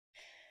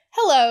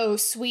Hello,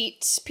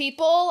 sweet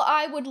people.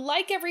 I would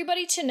like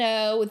everybody to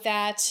know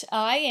that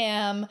I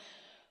am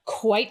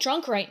quite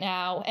drunk right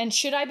now, and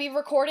should I be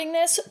recording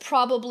this?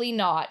 Probably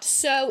not.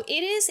 So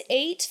it is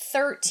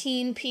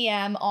 8:13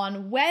 p.m.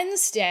 on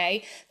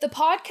Wednesday. The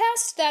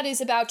podcast that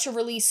is about to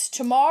release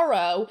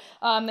tomorrow,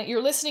 that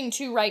you're listening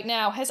to right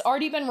now, has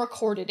already been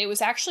recorded. It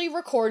was actually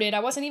recorded. I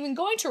wasn't even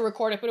going to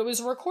record it, but it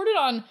was recorded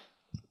on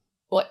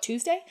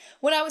Tuesday?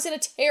 When I was in a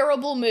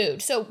terrible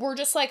mood. So we're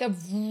just like a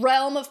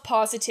realm of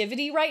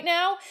positivity right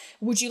now.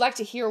 Would you like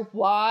to hear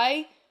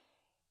why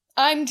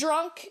I'm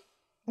drunk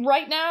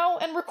right now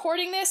and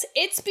recording this?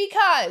 It's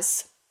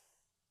because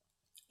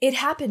it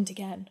happened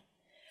again.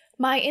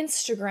 My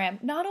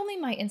Instagram, not only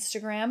my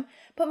Instagram,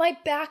 but my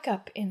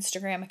backup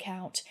Instagram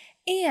account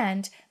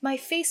and my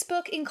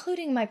Facebook,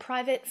 including my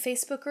private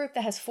Facebook group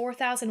that has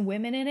 4,000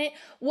 women in it,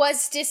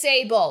 was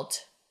disabled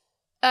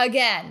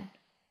again.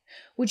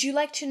 Would you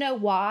like to know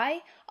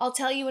why? I'll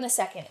tell you in a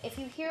second. If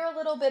you hear a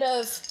little bit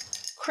of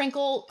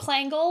crinkle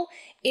clangle,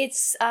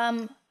 it's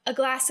a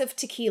glass of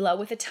tequila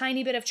with a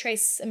tiny bit of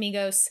Tres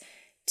Amigos,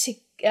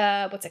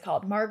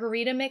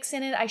 margarita mix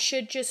in it. I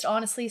should just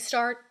honestly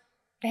start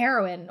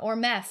heroin or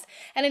meth.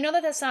 And I know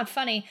that that's not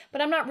funny, but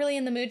I'm not really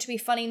in the mood to be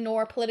funny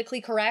nor politically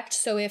correct.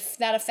 So if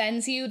that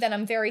offends you, then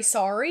I'm very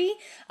sorry.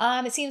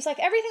 It seems like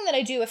everything that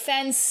I do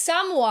offends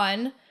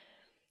someone.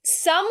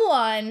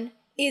 Someone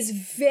is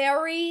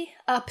very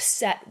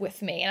upset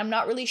with me, and I'm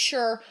not really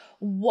sure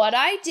what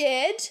I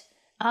did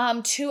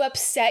to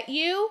upset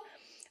you,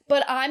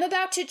 but I'm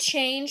about to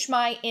change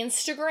my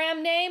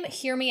Instagram name.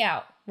 Hear me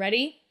out.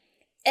 Ready?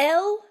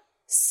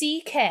 LCKMYBLZ.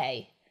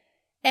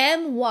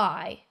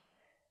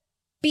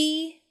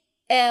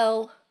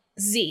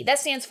 That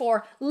stands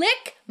for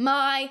Lick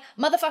My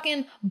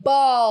Motherfucking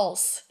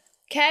Balls.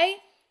 Okay?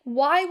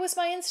 Why was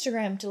my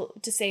Instagram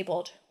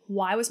disabled?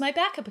 Why was my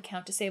backup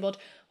account disabled?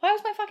 Why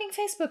was my fucking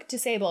Facebook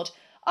disabled?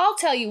 I'll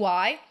tell you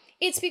why.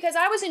 It's because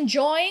I was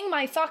enjoying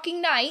my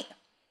fucking night.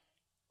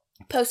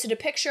 Posted a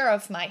picture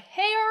of my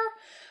hair.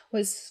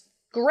 Was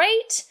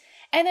great.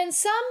 And then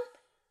some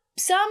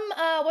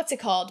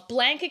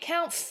blank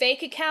account,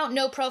 fake account,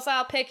 no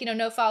profile pic,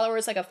 no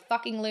followers, like a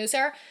fucking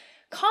loser,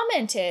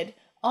 commented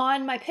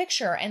on my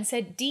picture and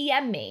said,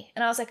 DM me.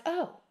 And I was like,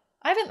 oh,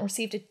 I haven't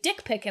received a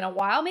dick pic in a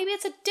while. Maybe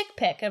it's a dick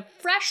pic, a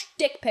fresh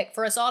dick pic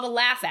for us all to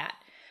laugh at.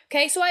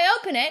 Okay, so I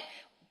open it.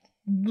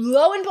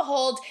 Lo and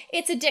behold,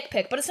 it's a dick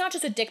pic, but it's not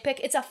just a dick pic,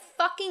 it's a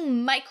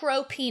fucking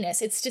micro penis.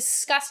 It's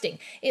disgusting.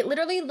 It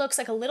literally looks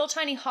like a little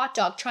tiny hot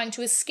dog trying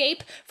to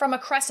escape from a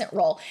crescent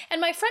roll. And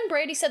my friend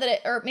Brady said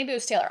that or maybe it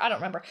was Taylor, I don't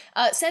remember,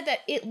 said that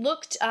it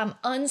looked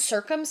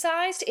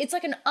uncircumcised. It's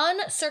like an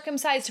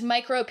uncircumcised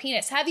micro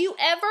penis. Have you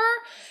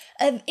ever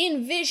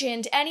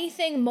envisioned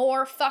anything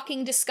more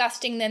fucking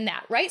disgusting than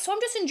that, right? So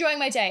I'm just enjoying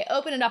my day.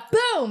 Open it up,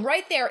 boom,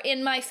 right there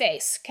in my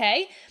face,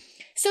 okay?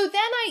 So then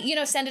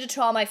I, send it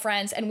to all my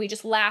friends and we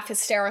just laugh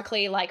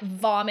hysterically, like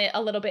vomit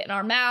a little bit in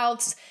our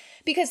mouths,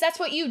 because that's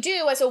what you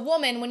do as a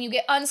woman when you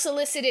get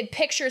unsolicited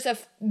pictures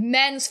of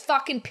men's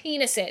fucking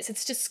penises.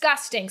 It's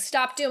disgusting.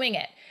 Stop doing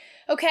it.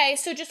 Okay,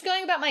 so just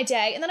going about my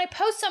day, and then I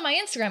post on my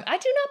Instagram. I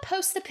do not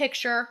post the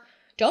picture.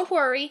 Don't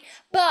worry.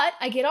 But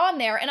I get on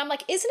there and I'm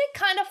like, isn't it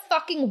kind of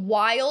fucking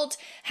wild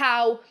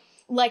how,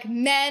 like,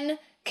 men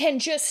can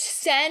just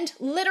send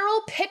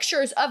literal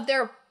pictures of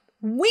their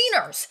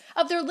wieners,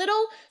 of their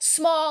little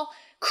small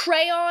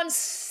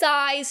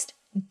crayon-sized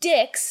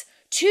dicks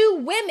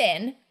to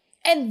women,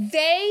 and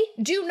they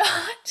do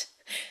not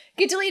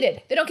get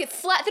deleted. They don't get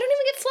they don't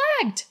even get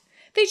flagged.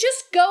 They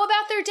just go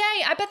about their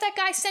day. I bet that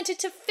guy sent it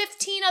to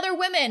 15 other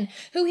women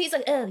who he's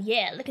like, oh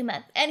yeah, look at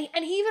my, and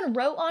he even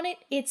wrote on it,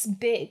 it's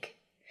big.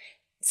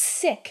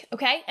 Sick,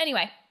 okay?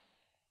 Anyway,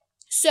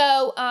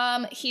 so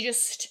he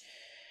just,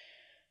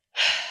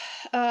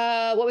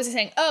 what was I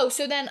saying? Oh,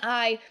 so then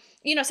I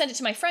sent it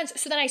to my friends.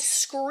 So then I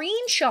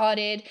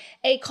screenshotted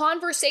a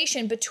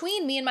conversation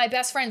between me and my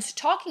best friends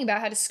talking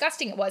about how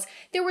disgusting it was.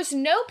 There was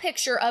no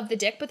picture of the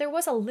dick, but there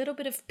was a little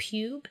bit of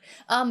pube.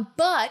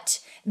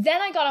 But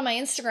then I got on my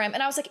Instagram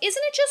and I was like,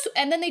 isn't it just,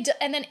 and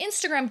then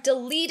Instagram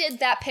deleted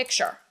that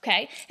picture.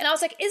 Okay. And I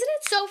was like, isn't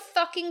it so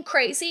fucking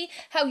crazy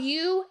how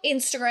you,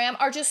 Instagram,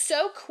 are just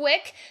so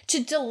quick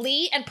to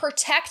delete and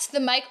protect the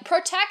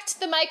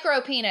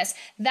micro penis.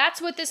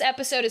 That's what this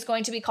episode is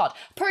going to be called.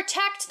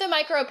 Protect the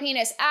micro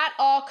penis at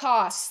all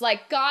costs.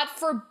 Like, God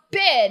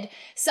forbid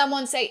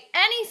someone say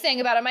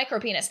anything about a micro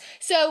penis.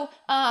 So,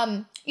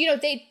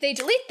 they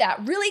delete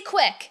that really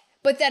quick,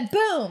 but then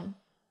boom,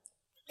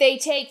 they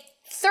take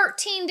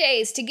 13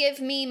 days to give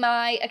me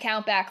my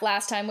account back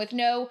last time with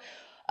no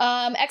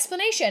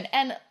explanation.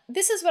 And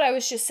this is what I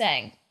was just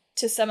saying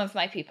to some of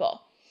my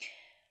people.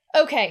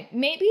 Okay,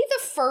 maybe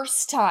the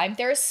first time,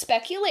 there is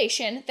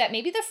speculation that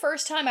maybe the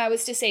first time I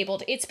was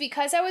disabled, it's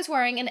because I was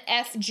wearing an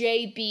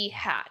FJB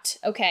hat,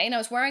 okay? And I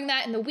was wearing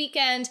that in the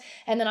weekend,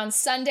 and then on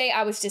Sunday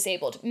I was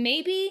disabled.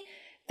 Maybe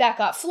that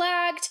got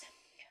flagged.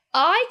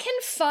 I can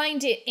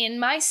find it in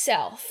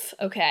myself,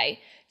 okay,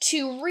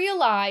 to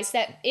realize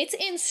that it's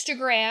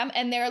Instagram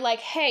and they're like,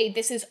 hey,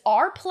 this is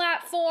our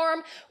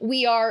platform.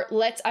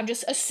 I'm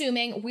just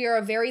assuming we are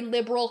a very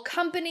liberal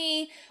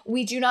company.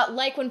 We do not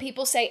like when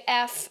people say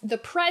F the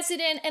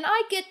president. And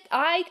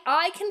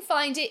I can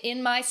find it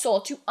in my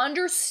soul to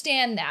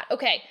understand that.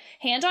 Okay,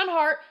 hand on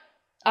heart,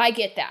 I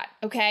get that,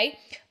 okay?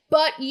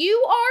 But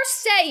you are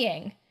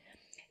saying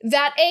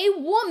that a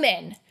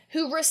woman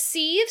who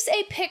receives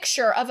a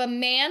picture of a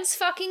man's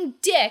fucking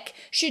dick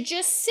should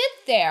just sit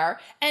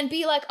there and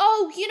be like,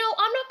 oh,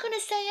 I'm not going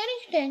to say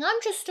anything. I'm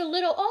just a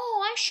little,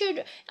 I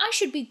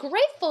should be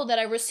grateful that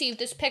I received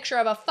this picture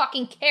of a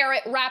fucking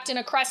carrot wrapped in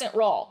a crescent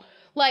roll.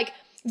 Like,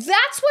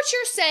 that's what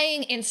you're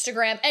saying,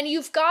 Instagram, and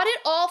you've got it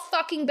all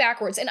fucking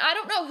backwards. And I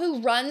don't know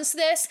who runs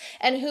this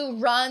and who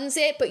runs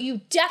it, but you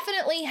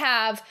definitely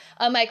have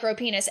a micro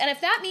penis. And if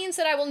that means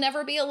that I will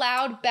never be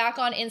allowed back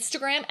on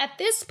Instagram, at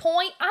this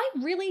point, I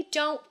really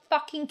don't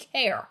fucking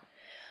care.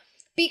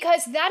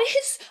 Because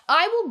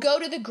I will go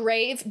to the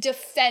grave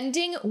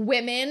defending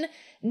women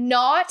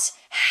not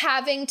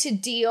having to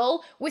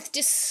deal with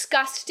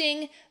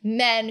disgusting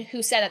men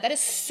who said that. That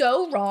is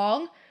so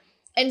wrong.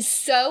 And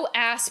so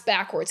ass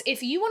backwards.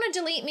 If you want to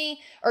delete me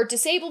or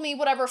disable me,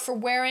 whatever, for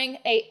wearing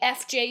a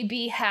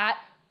FJB hat,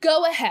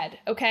 go ahead,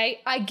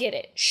 okay? I get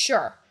it.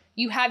 Sure.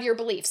 You have your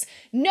beliefs.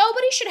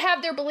 Nobody should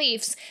have their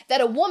beliefs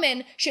that a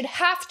woman should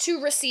have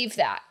to receive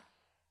that.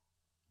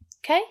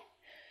 Okay?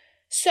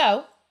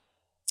 So,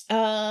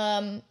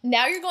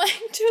 now you're going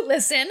to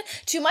listen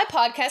to my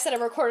podcast that I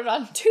recorded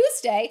on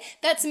Tuesday.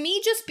 That's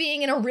me just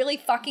being in a really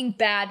fucking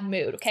bad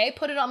mood, okay?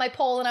 Put it on my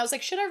poll and I was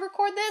like, should I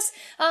record this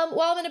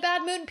while I'm in a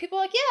bad mood? And people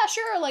were like, yeah,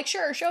 sure. Like,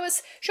 sure, show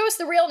us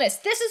the realness.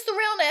 This is the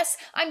realness.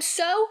 I'm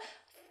so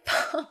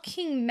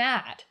fucking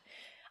mad.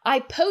 I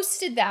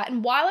posted that,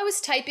 and while I was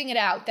typing it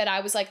out, that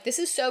I was like, this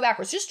is so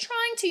backwards. Just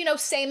trying to,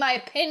 say my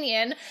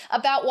opinion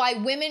about why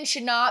women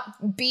should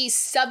not be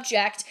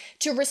subject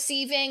to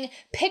receiving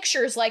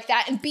pictures like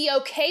that and be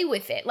okay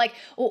with it. Like,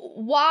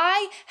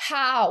 why?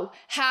 How?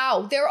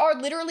 There are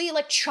literally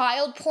like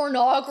child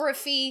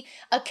pornography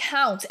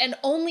accounts and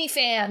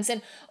OnlyFans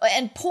and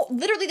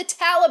literally the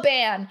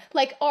Taliban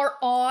like are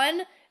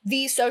on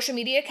these social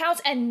media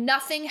accounts and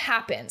nothing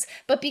happens.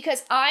 But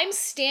because I'm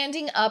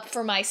standing up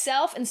for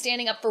myself and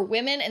standing up for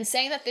women and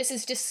saying that this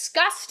is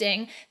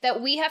disgusting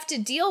that we have to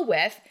deal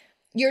with,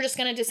 you're just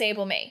going to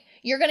disable me.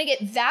 You're going to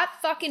get that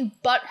fucking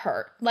butt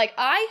hurt. Like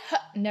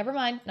never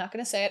mind, not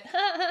going to say it.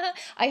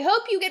 I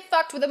hope you get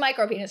fucked with a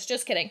micro penis.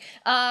 Just kidding.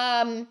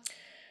 But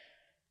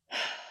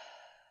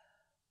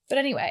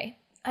anyway,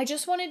 I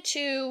just wanted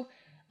to,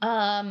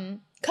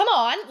 come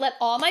on, let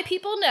all my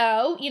people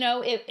know,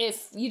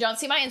 if you don't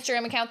see my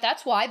Instagram account,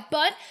 that's why.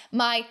 But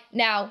my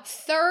now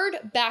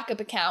third backup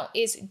account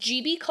is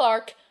GB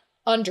Clark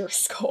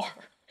 _.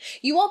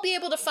 You won't be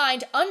able to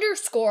find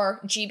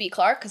 _GB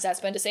Clark because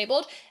that's been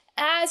disabled,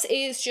 as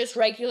is just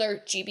regular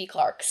GB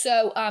Clark.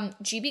 So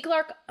GB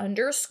Clark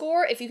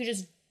 _, if you could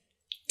just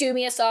do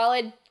me a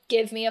solid,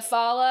 give me a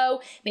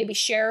follow, maybe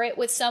share it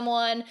with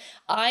someone.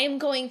 I am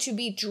going to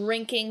be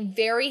drinking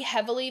very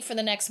heavily for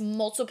the next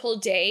multiple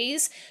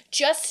days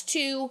just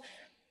to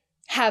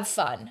have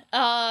fun.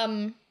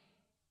 I'm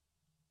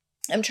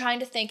trying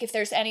to think if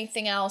there's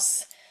anything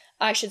else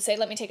I should say.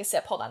 Let me take a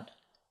sip. Hold on.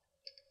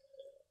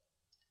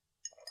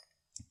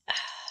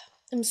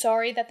 I'm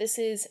sorry that this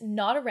is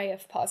not a ray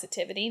of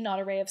positivity, not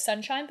a ray of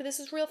sunshine, but this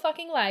is real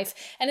fucking life.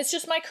 And it's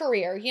just my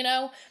career,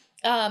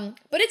 But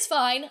it's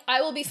fine.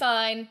 I will be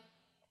fine.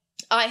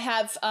 I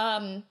have,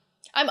 I'm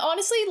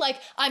honestly, like,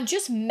 I'm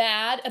just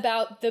mad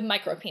about the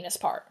micro penis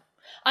part.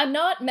 I'm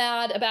not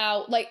mad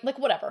about, like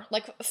whatever.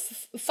 Like,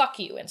 fuck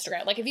you,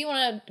 Instagram. Like, if you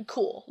want to,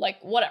 cool.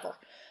 Like, whatever.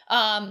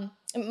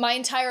 My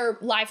entire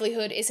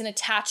livelihood isn't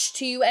attached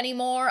to you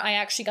anymore. I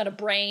actually got a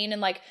brain and,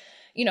 like,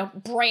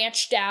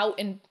 branched out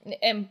and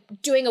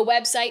doing a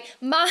website.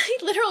 My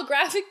literal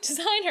graphic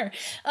designer,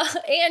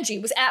 Angie,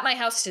 was at my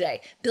house today,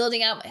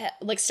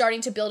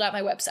 starting to build out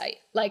my website.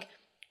 Like,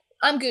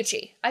 I'm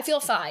Gucci. I feel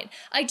fine.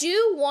 I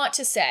do want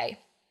to say,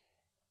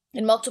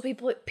 and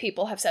multiple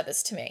people have said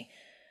this to me,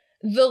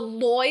 the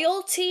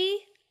loyalty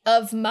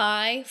of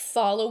my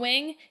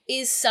following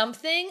is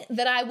something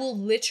that I will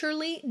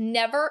literally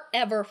never,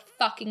 ever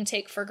fucking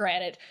take for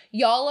granted.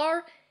 Y'all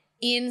are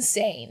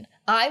insane.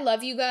 I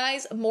love you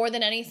guys more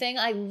than anything.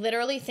 I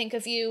literally think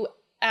of you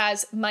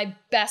as my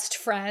best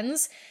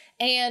friends.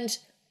 And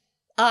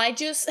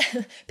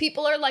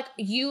people are like,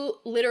 you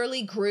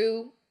literally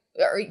grew,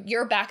 or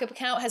your backup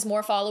account has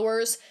more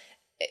followers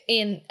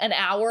in an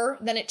hour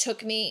than it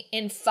took me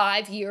in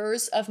 5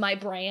 years of my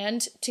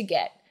brand to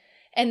get.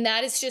 And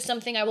that is just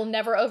something I will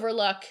never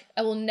overlook.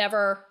 I will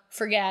never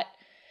forget.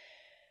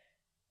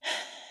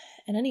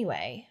 And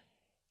anyway,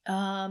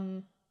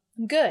 I'm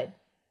good.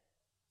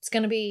 It's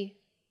going to be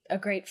a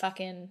great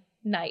fucking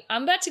night.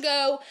 I'm about to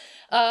go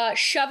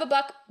shove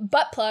a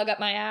butt plug up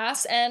my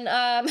ass and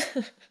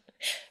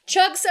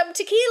chug some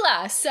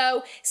tequila.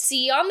 So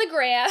see you on the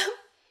gram.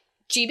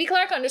 GB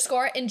Clark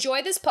 _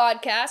 enjoy this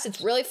podcast.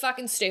 It's really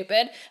fucking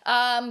stupid.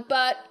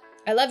 But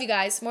I love you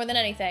guys more than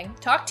anything.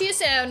 Talk to you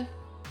soon.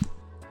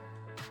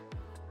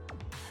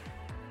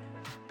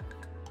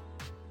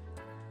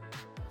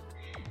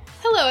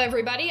 Hello,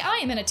 everybody. I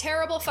am in a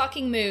terrible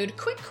fucking mood.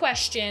 Quick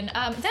question.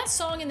 That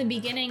song in the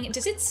beginning,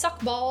 does it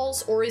suck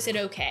balls or is it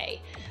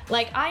okay?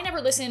 Like, I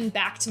never listen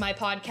back to my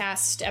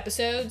podcast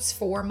episodes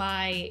for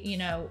my,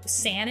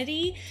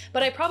 sanity,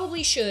 but I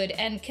probably should.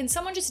 And can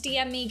someone just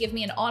DM me, give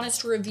me an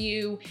honest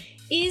review?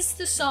 Is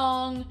the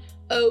song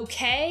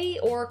okay,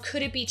 or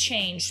could it be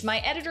changed? My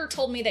editor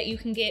told me that you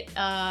can get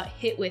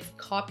hit with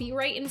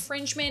copyright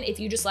infringement if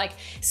you just,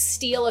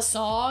 steal a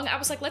song. I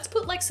was like, let's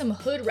put, some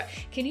hood rat.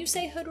 Can you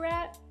say hood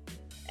rat?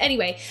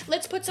 Anyway,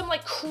 let's put some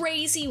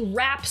crazy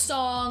rap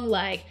song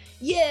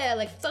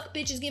fuck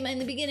bitches get in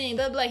the beginning,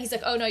 blah, blah. He's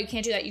like, oh no, you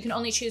can't do that. You can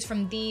only choose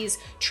from these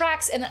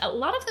tracks. And a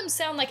lot of them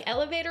sound like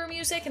elevator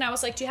music. And I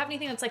was like, do you have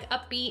anything that's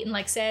upbeat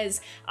and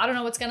says, I don't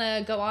know what's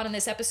gonna go on in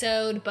this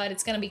episode, but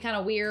it's gonna be kind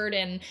of weird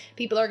and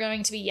people are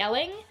going to be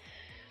yelling?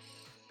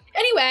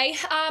 Anyway,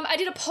 I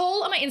did a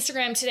poll on my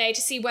Instagram today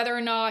to see whether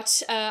or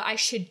not I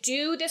should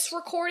do this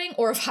recording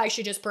or if I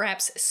should just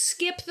perhaps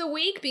skip the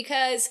week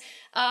because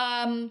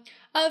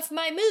of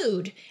my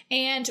mood.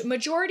 And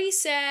majority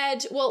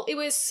said, well, it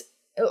was,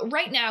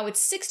 right now it's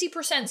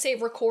 60% say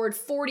record,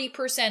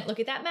 40%, look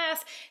at that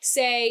math,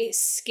 say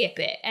skip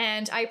it.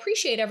 And I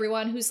appreciate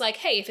everyone who's like,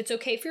 hey, if it's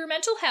okay for your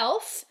mental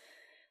health,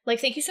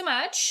 thank you so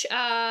much,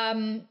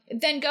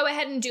 then go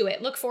ahead and do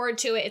it. Look forward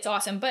to it. It's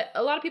awesome. But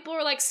a lot of people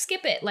were like,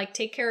 skip it,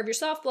 take care of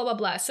yourself, blah, blah,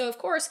 blah. So of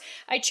course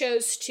I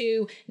chose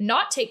to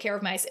not take care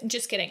of myself.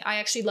 Just kidding. I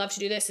actually love to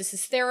do this. This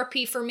is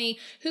therapy for me.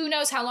 Who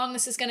knows how long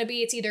this is going to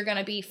be? It's either going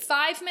to be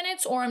 5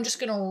 minutes or I'm just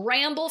going to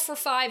ramble for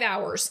 5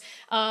 hours.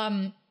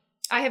 I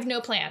have no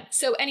plan.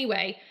 So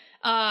anyway,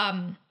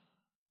 I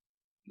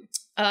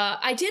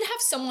did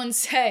have someone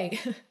say,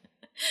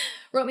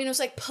 wrote me and was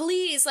like,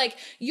 please,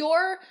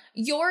 your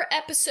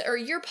episode or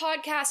your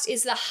podcast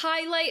is the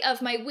highlight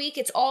of my week.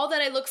 It's all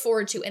that I look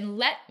forward to. And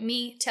let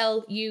me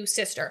tell you,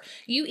 sister,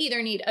 you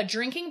either need a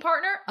drinking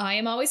partner, I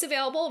am always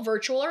available,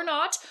 virtual or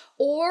not,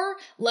 or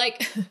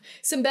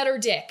some better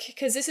dick,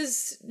 because this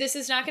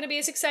is not going to be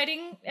as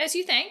exciting as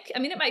you think. I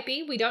mean, it might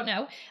be, we don't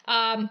know.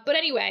 But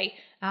anyway,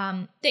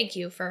 thank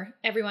you for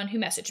everyone who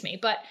messaged me.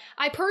 But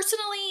I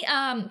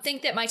personally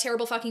think that my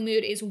terrible fucking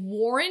mood is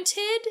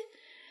warranted.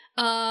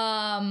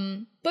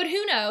 But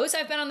who knows?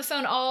 I've been on the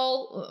phone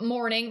all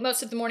morning,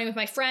 most of the morning with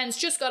my friends.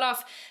 Just got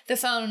off the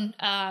phone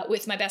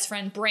with my best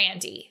friend,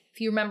 Brandy. If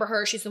you remember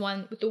her, she's the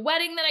one with the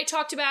wedding that I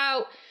talked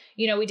about.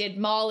 We did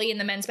Molly in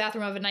the men's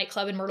bathroom of a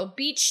nightclub in Myrtle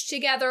Beach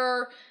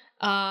together.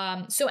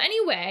 So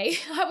anyway,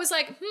 I was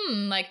like,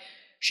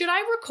 should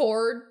I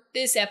record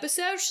this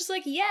episode? She's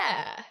like,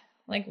 yeah.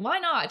 Why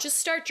not? Just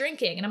start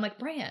drinking. And I'm like,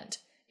 Brand,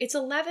 it's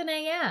 11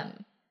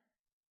 a.m.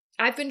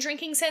 I've been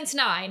drinking since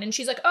 9. And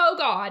she's like, oh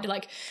God,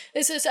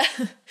 this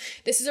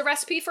is a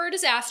recipe for a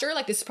disaster.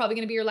 This is probably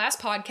going to be your last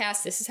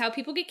podcast. This is how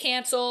people get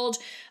canceled.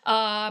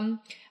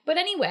 But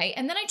anyway,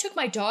 and then I took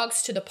my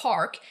dogs to the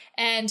park.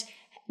 And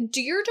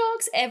do your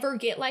dogs ever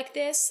get like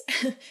this?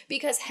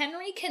 Because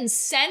Henry can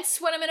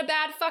sense when I'm in a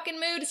bad fucking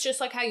mood. It's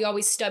just like how you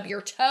always stub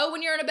your toe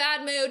when you're in a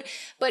bad mood.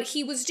 But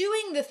he was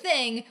doing the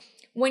thing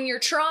when you're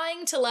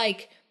trying to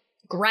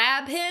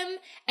grab him,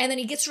 and then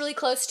he gets really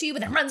close to you,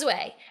 but then runs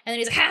away. And then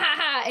he's like, ha ha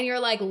ha, and you're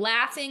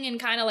laughing and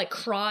kind of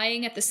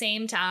crying at the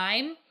same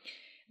time.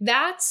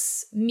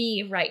 That's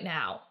me right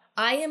now.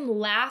 I am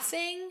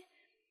laughing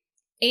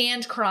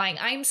and crying.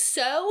 I'm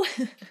so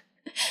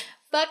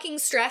fucking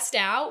stressed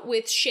out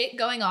with shit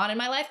going on in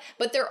my life,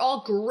 but they're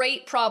all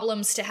great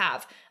problems to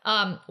have.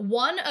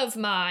 One of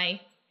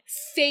my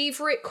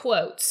favorite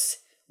quotes,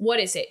 what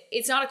is it?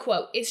 It's not a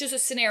quote. It's just a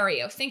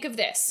scenario. Think of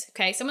this,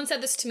 okay? Someone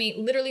said this to me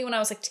literally when I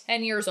was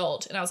 10 years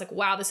old, and I was like,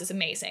 wow, this is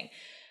amazing.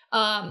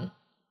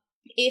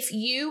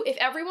 If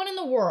everyone in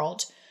the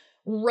world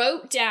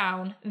wrote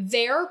down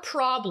their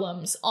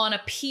problems on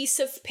a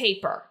piece of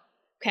paper,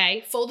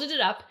 okay, folded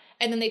it up,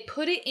 and then they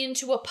put it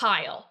into a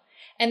pile,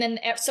 and then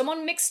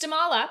someone mixed them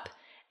all up,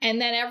 and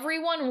then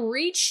everyone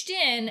reached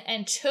in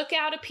and took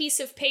out a piece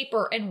of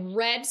paper and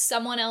read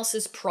someone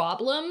else's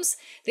problems,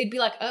 they'd be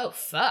like, oh,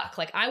 fuck,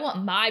 I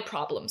want my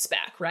problems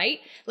back, right?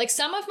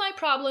 Some of my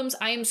problems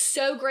I am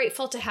so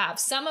grateful to have.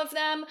 Some of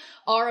them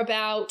are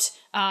about,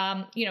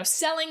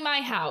 selling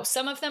my house.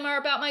 Some of them are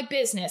about my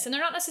business, and they're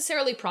not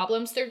necessarily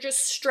problems. They're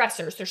just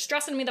stressors. They're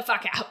stressing me the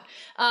fuck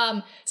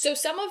out. So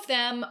some of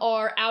them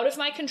are out of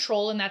my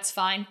control, and that's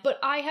fine, but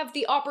I have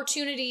the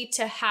opportunity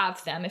to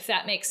have them, if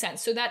that makes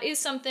sense. So that is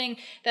something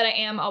that I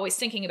am always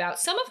thinking about.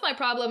 Some of my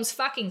problems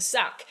fucking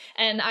suck,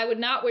 and I would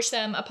not wish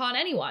them upon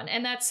anyone.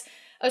 And that's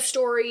a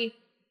story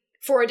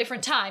for a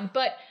different time.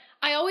 But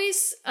I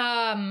always,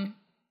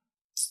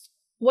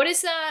 what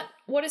is that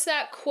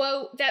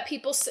quote that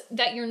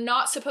that you're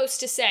not supposed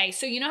to say?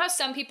 So you know how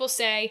some people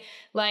say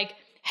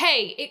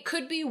hey, it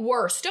could be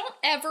worse. Don't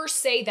ever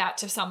say that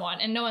to someone.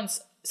 And no one's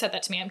said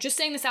that to me. I'm just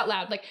saying this out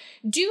loud. Like,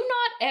 do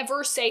not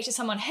ever say to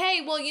someone,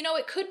 hey, well,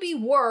 it could be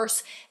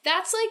worse.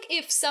 That's like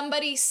if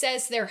somebody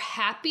says they're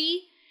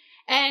happy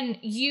and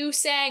you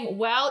saying,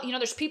 well,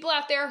 there's people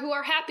out there who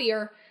are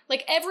happier.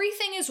 Like,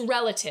 everything is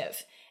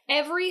relative.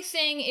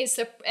 Everything is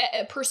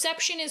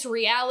perception is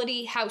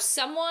reality. How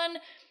someone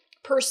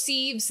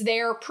perceives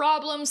their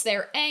problems,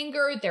 their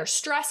anger, they're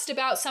stressed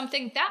about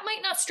something, that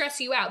might not stress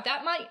you out.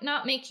 That might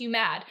not make you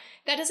mad.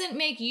 That doesn't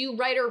make you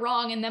right or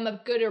wrong and them a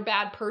good or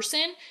bad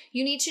person.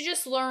 You need to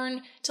just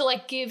learn to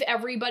like give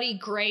everybody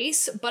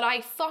grace. But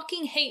I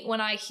fucking hate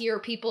when I hear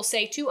people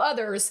say to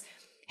others,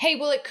 hey,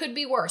 well, it could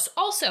be worse.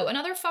 Also,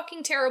 another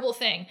fucking terrible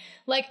thing,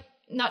 like,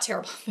 not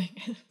terrible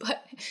thing,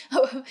 but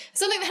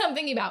something that I'm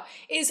thinking about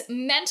is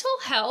mental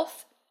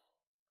health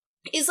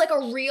is like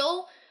a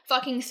real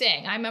fucking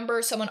thing. I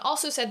remember someone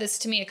also said this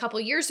to me a couple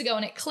years ago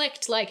and it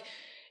clicked, like,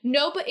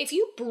 no, but if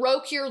you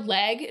broke your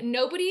leg,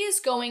 nobody is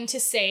going to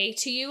say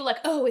to you like,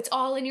 oh, it's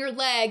all in your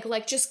leg,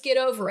 like, just get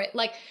over it.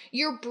 Like,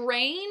 your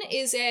brain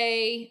is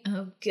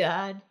oh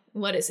God,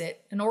 what is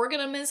it? An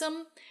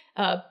organism?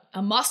 A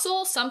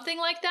muscle? Something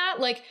like that?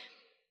 Like,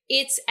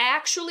 it's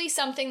actually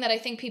something that I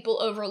think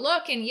people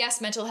overlook. And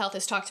yes, mental health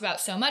is talked about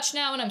so much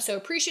now, and I'm so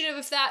appreciative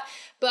of that.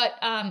 But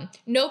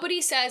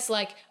nobody says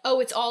like, oh,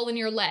 it's all in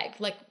your leg.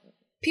 Like,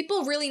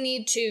 people really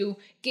need to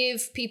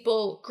give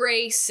people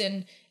grace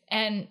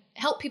and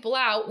help people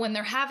out when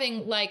they're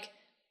having like,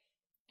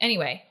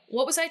 anyway,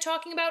 what was I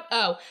talking about?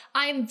 Oh,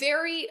 I'm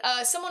very,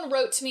 someone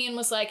wrote to me and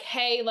was like,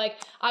 hey, like,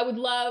 I would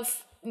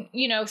love,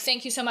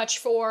 thank you so much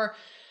for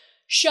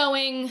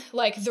showing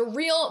like the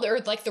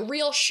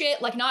real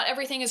shit. Like, not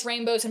everything is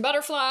rainbows and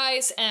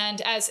butterflies.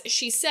 And as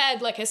she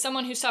said, like, as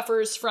someone who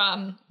suffers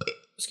from,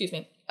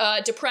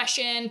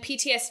 depression,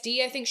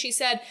 PTSD, I think she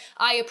said,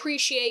 I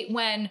appreciate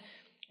when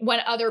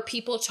other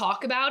people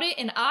talk about it.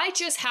 And I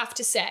just have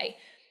to say,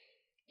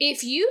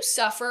 if you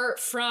suffer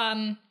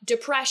from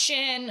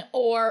depression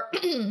or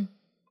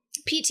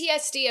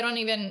PTSD,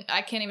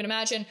 I can't even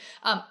imagine.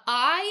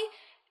 I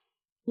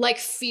like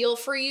feel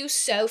for you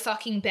so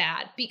fucking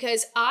bad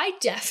because I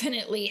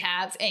definitely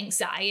have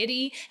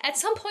anxiety. At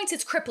some points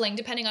it's crippling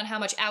depending on how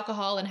much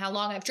alcohol and how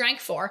long I've drank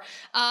for.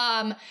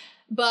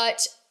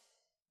 But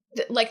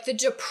like the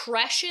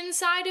depression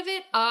side of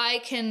it,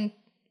 I can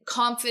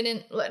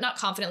not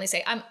confidently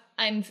say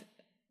I'm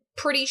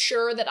pretty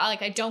sure that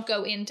I don't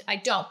go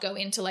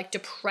into like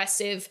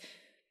depressive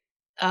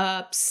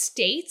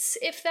states,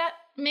 if that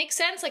makes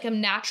sense. Like, I'm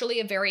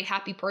naturally a very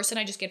happy person.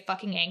 I just get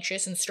fucking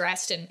anxious and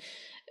stressed and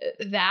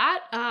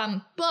that.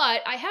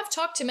 But I have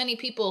talked to many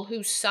people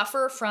who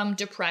suffer from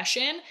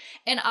depression,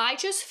 and I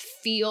just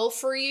feel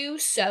for you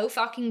so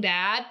fucking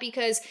bad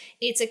because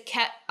it's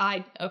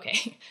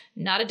okay,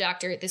 not a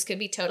doctor. This could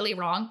be totally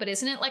wrong, but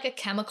isn't it like a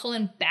chemical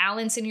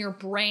imbalance in your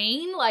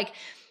brain? Like,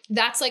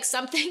 that's like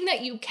something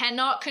that you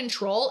cannot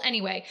control.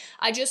 Anyway,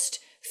 I just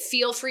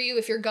feel for you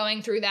if you're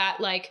going through that.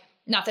 Like,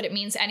 not that it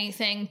means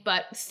anything,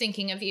 but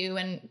thinking of you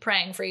and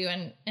praying for you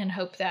and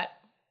hope that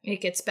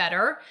it gets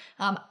better.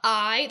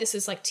 This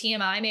is like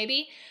TMI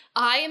maybe,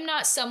 I am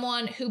not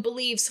someone who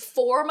believes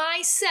for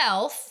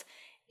myself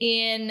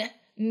in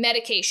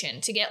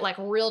medication. To get like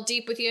real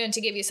deep with you and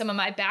to give you some of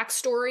my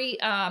backstory,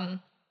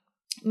 and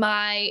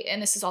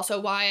this is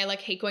also why I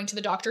like hate going to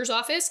the doctor's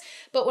office,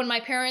 but when my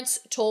parents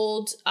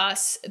told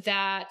us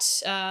that,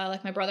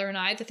 like my brother and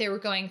I, that they were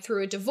going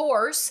through a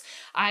divorce,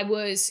 I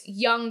was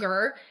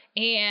younger.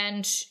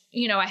 And,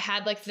 I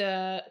had like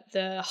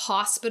the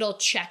hospital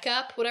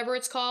checkup, whatever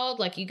it's called.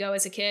 Like, you go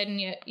as a kid and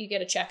you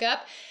get a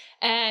checkup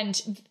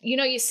and,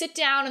 you sit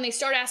down and they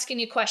start asking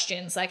you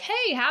questions like,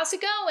 hey, how's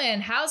it going?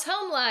 How's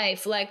home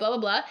life? Like, blah, blah,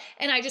 blah.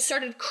 And I just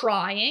started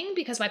crying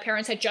because my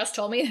parents had just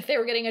told me that they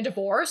were getting a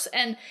divorce.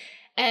 And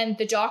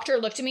the doctor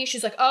looked at me,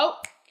 she's like,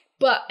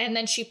 and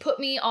then she put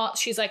me on,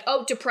 she's like,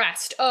 oh,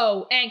 depressed.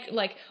 Oh,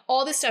 like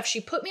all this stuff.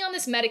 She put me on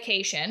this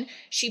medication.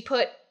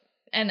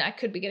 And I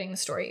could be getting the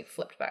story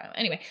flipped by now.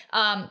 Anyway,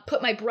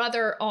 put my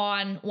brother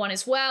on one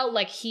as well.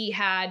 Like, he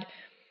had,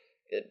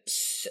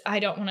 I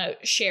don't want to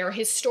share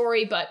his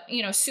story, but,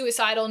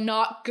 suicidal,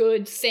 not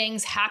good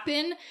things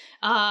happen.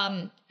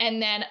 And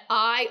then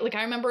I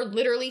remember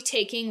literally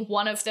taking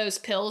one of those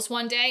pills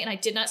one day and I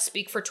did not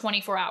speak for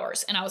 24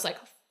 hours. And I was like,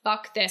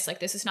 fuck this. Like,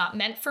 this is not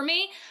meant for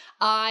me.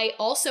 I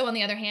also, on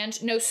the other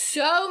hand, know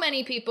so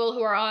many people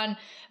who are on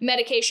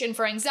medication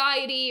for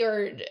anxiety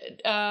or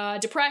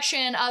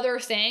depression, other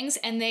things,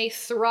 and they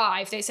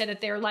thrive. They said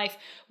that their life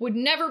would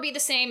never be the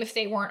same if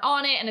they weren't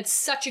on it, and it's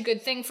such a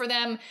good thing for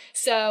them.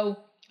 So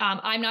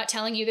I'm not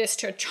telling you this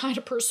to try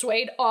to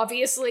persuade,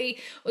 obviously,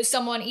 with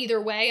someone either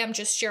way. I'm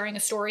just sharing a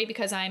story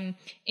because I'm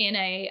in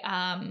a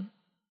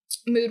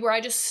mood where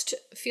I just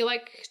feel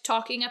like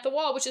talking at the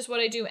wall, which is what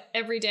I do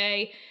every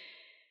day.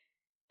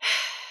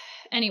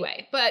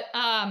 Anyway, but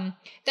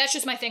that's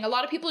just my thing. A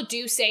lot of people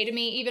do say to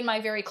me, even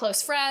my very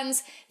close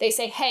friends, they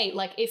say, hey,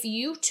 like, if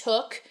you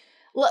took,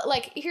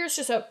 like, here's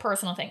just a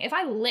personal thing. If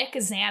I lick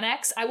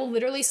Xanax, I will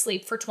literally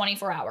sleep for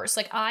 24 hours.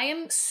 Like, I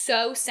am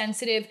so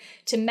sensitive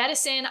to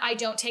medicine. I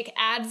don't take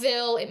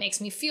Advil. It makes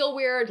me feel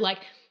weird. Like,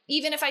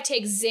 even if I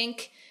take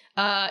zinc,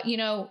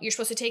 you're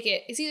supposed to take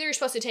it. It's either you're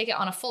supposed to take it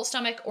on a full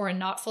stomach or a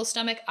not full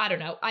stomach. I don't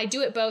know. I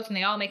do it both and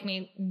they all make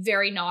me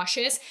very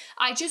nauseous.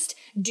 I just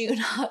do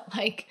not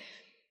like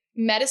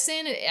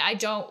medicine. I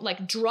don't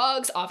like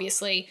drugs,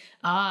 obviously.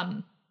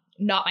 Not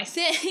my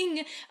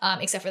thing,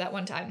 except for that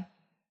one time.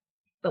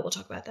 But we'll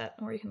talk about that,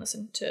 or you can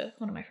listen to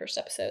one of my first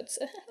episodes.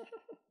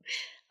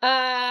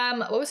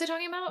 What was I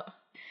talking about?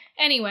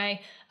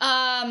 Anyway,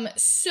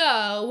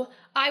 so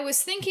I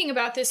was thinking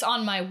about this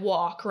on my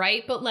walk,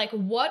 right? But like,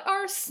 what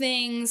are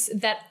things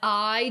that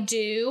I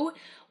do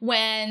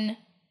when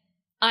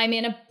I'm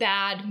in a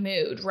bad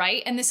mood,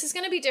 right? And this is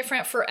going to be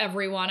different for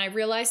everyone. I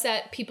realize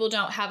that people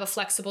don't have a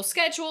flexible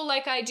schedule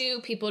like I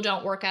do. People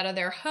don't work out of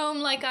their home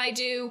like I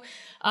do.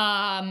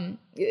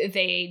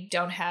 They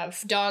don't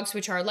have dogs,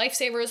 which are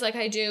lifesavers like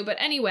I do. But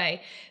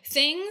anyway,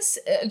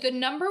 the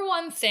number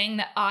one thing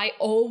that I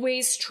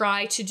always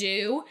try to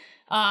do,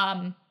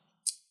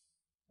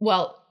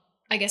 well,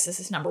 I guess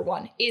this is number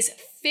one, is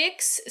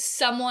fix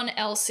someone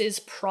else's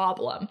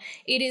problem.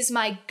 It is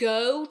my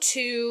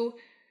go-to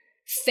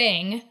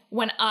thing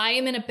when I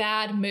am in a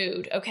bad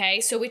mood, okay?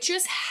 So it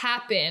just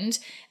happened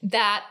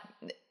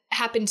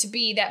to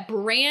be that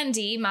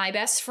Brandy, my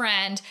best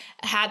friend,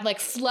 had like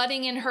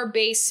flooding in her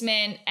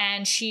basement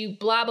and she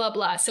blah, blah,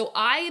 blah. So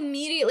I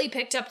immediately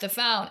picked up the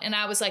phone and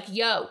I was like,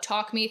 yo,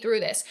 talk me through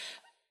this.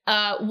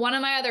 One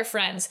of my other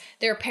friends,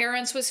 their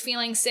parents was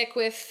feeling sick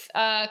with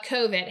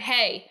COVID.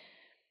 Hey,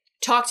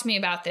 talk to me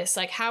about this.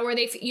 Like, how are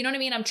they? You know what I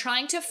mean? I'm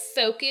trying to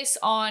focus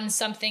on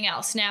something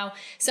else. Now,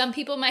 some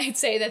people might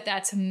say that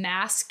that's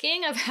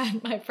masking. I've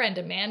had my friend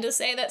Amanda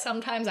say that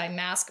sometimes I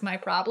mask my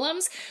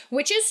problems,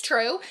 which is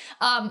true.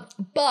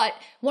 But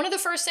one of the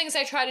first things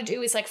I try to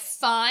do is like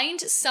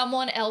find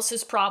someone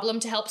else's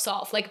problem to help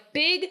solve, like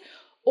big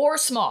or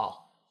small.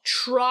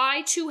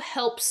 Try to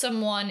help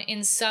someone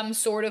in some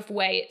sort of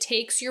way. It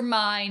takes your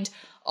mind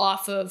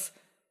off of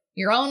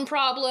your own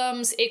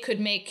problems. It could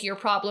make your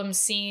problems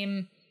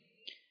seem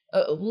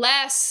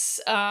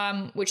less,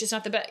 which is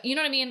not the best, you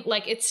know what I mean?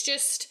 Like, it's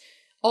just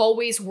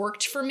always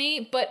worked for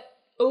me, but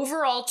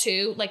overall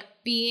too, like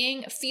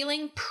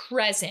feeling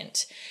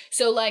present.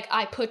 So like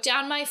I put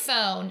down my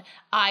phone,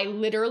 I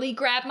literally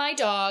grab my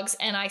dogs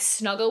and I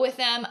snuggle with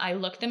them. I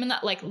look them in the,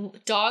 like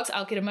dogs,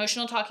 I'll get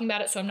emotional talking about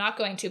it, so I'm not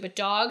going to, but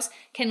dogs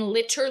can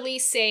literally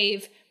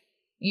save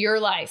your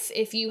life.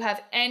 If you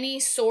have any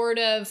sort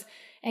of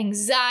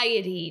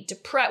anxiety,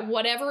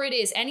 whatever it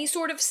is, any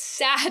sort of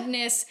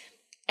sadness,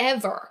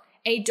 ever,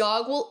 a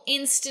dog will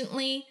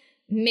instantly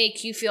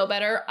make you feel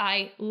better.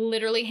 I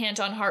literally, hand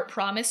on heart,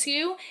 promise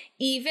you,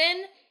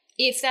 even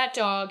if that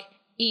dog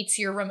eats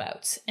your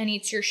remotes and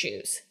eats your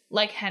shoes,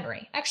 like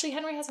Henry. Actually,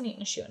 Henry hasn't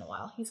eaten a shoe in a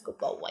while. He's a good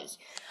boy.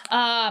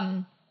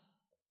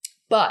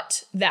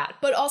 But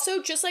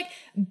also just like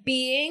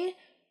being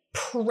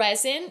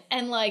present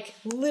and like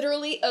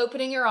literally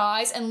opening your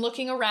eyes and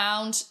looking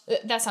around.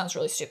 That sounds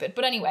really stupid.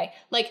 But anyway,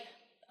 like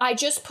I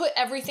just put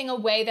everything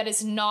away that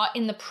is not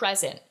in the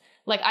present.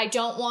 Like, I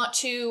don't want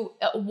to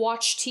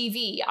watch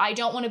TV. I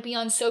don't want to be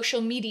on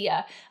social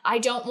media. I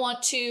don't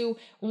want to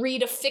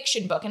read a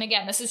fiction book. And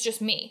again, this is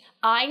just me.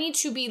 I need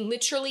to be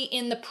literally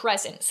in the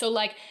present. So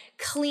like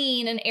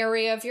clean an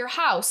area of your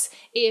house.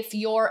 If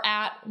you're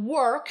at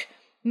work,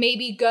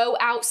 maybe go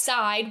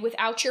outside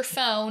without your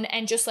phone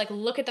and just like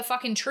look at the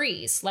fucking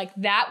trees. Like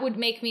that would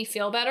make me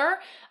feel better.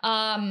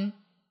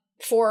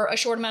 For a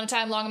short amount of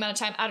time, long amount of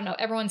time. I don't know.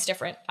 Everyone's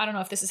different. I don't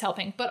know if this is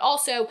helping. But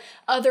also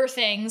other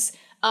things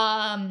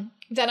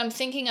that I'm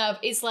thinking of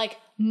is like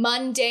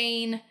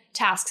mundane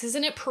tasks.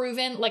 Isn't it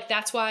proven? Like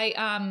that's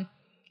why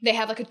they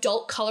have like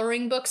adult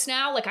coloring books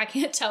now. Like I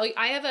can't tell you.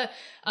 I have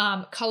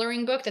a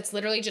coloring book that's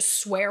literally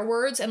just swear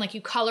words and like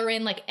you color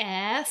in like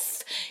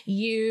F-U-C-K.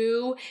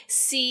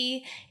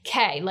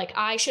 Like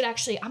I'm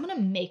going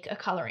to make a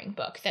coloring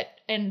book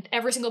and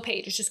every single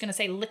page is just going to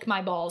say lick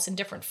my balls in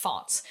different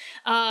fonts.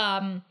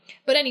 But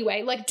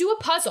anyway, like do a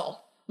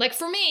puzzle. Like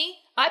for me,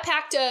 I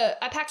packed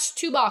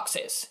 2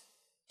 boxes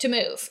to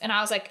move. And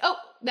I was like, oh,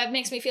 that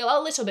makes me feel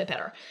a little bit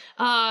better.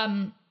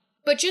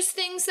 But just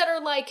things that are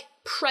like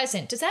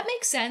present. Does that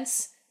make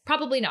sense?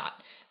 Probably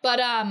not. But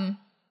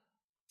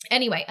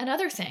anyway,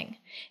 another thing.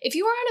 If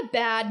you are in a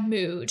bad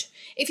mood,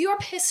 if you are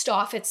pissed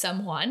off at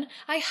someone,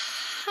 I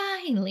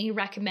highly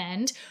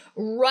recommend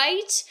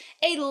write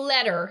a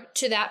letter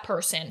to that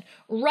person.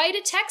 Write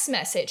a text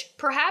message.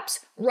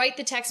 Perhaps write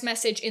the text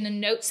message in the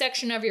note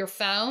section of your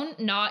phone,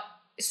 not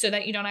so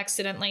that you don't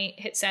accidentally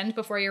hit send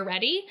before you're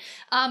ready.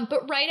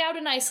 But write out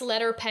a nice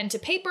letter, pen to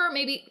paper,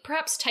 maybe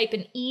perhaps type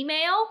an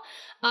email,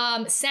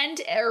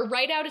 send or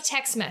write out a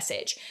text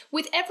message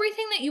with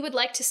everything that you would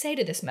like to say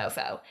to this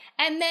mofo.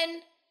 And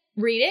then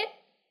read it,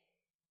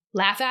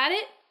 laugh at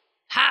it,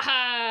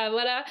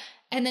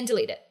 and then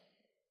delete it.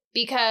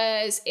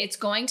 Because it's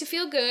going to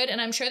feel good, and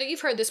I'm sure that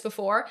you've heard this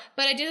before,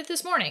 but I did it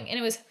this morning, and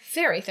it was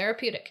very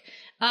therapeutic.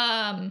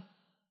 But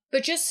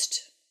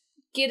just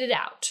get it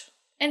out.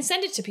 And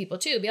send it to people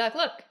too. Be like,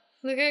 look,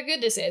 Look how good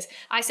this is.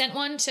 I sent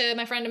one to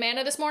my friend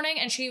Amanda this morning,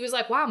 and she was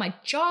like, wow, my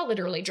jaw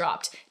literally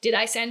dropped. Did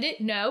I send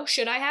it? No.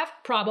 Should I have?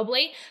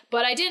 Probably.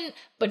 But I didn't.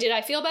 But did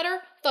I feel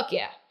better? Fuck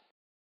yeah.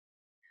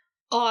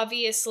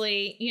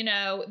 Obviously,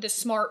 the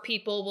smart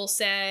people will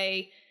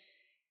say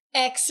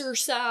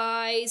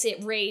exercise,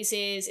 it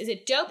raises, is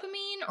it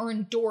dopamine or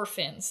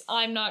endorphins?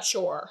 I'm not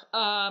sure.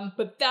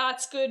 But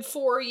that's good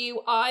for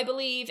you. I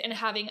believe in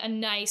having a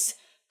nice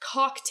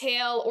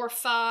cocktail or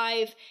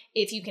 5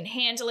 if you can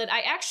handle it.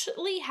 I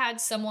actually had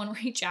someone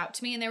reach out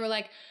to me and they were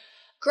like,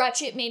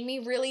 Gretch, it made me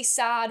really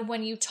sad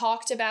when you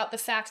talked about the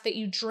fact that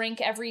you drink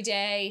every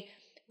day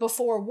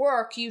before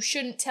work. You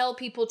shouldn't tell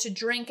people to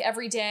drink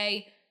every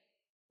day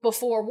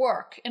before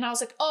work. And I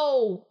was like,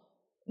 oh,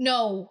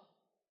 no.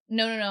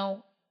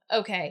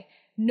 Okay.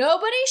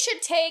 Nobody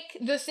should take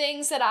the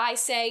things that I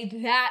say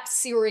that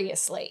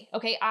seriously.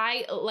 Okay.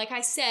 Like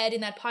I said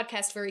in that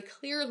podcast very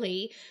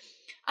clearly,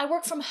 I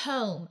work from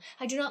home.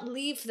 I do not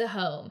leave the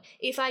home.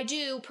 If I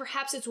do,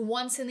 perhaps it's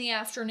once in the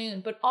afternoon,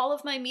 but all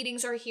of my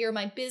meetings are here.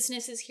 My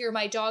business is here.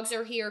 My dogs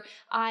are here.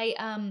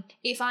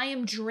 If I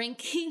am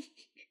drinking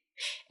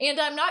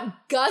and I'm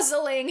not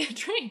guzzling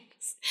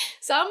drinks,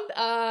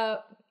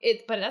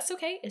 but that's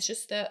okay. It's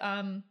just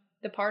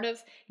the part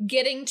of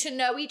getting to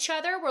know each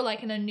other. We're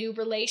like in a new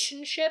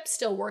relationship,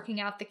 still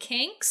working out the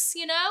kinks,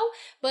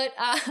 but,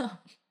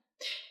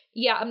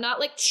 yeah, I'm not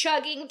like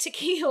chugging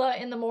tequila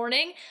in the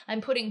morning.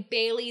 I'm putting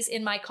Bailey's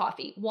in my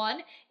coffee.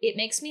 1, it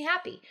makes me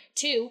happy.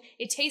 2,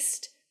 it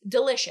tastes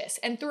delicious.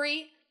 And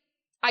 3,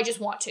 I just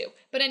want to.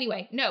 But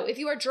anyway, no, if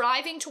you are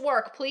driving to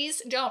work,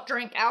 please don't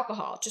drink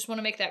alcohol. Just want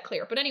to make that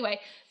clear. But anyway,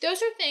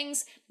 those are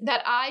things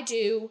that I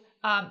do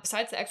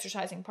besides the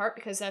exercising part,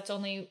 because that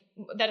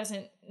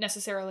doesn't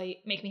necessarily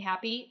make me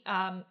happy.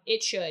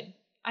 It should.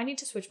 I need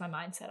to switch my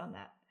mindset on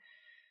that.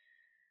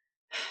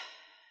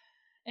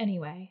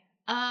 Anyway.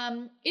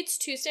 It's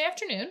Tuesday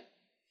afternoon.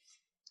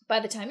 By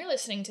the time you're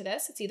listening to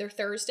this, it's either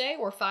Thursday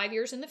or 5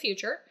 years in the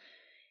future.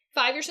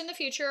 5 years in the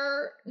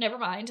future, never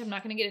mind, I'm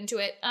not going to get into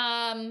it.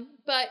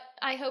 But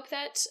I hope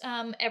that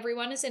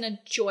everyone is in a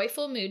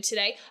joyful mood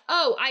today.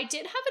 Oh, I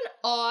did have an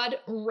odd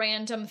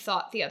random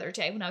thought the other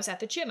day when I was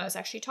at the gym. I was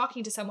actually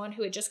talking to someone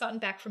who had just gotten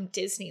back from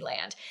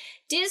Disneyland.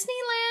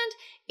 Disneyland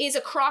is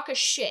a crock of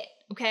shit.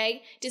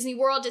 Okay? Disney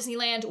World,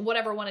 Disneyland,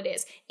 whatever one it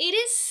is. It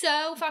is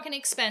so fucking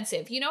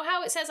expensive. You know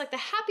how it says like the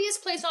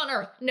happiest place on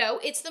earth? No,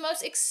 it's the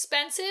most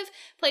expensive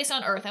place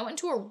on earth. I went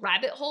into a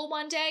rabbit hole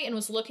one day and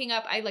was looking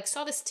up, I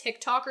saw this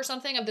TikTok or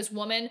something of this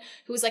woman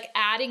who was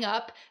adding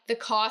up the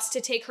cost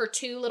to take her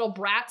 2 little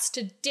brats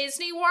to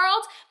Disney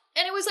World.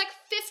 And it was like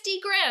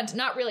 50 grand.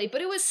 Not really, but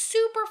it was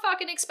super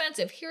fucking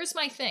expensive. Here's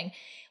my thing.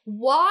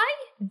 Why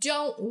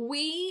don't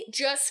we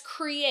just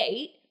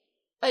create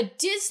a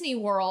Disney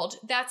World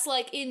that's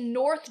in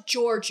North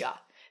Georgia?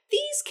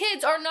 These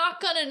kids are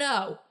not gonna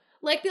know.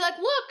 Be like,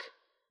 look,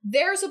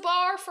 there's a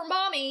bar for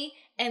mommy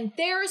and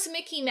there's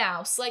Mickey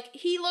Mouse.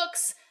 He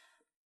looks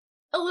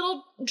a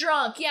little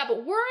drunk. Yeah,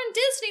 but we're in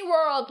Disney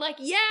World.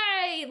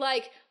 Yay.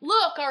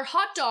 Look, our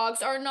hot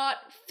dogs are not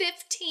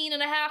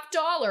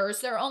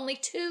 $15.50. They're only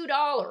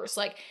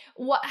 $2.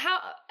 What,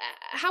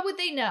 how would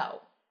they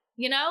know?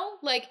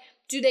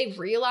 Do they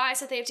realize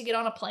that they have to get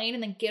on a plane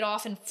and then get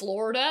off in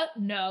Florida?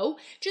 No.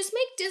 Just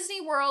make Disney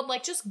World,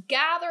 just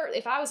gather,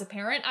 if I was a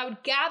parent, I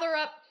would gather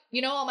up,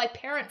 all my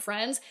parent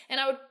friends,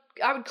 and I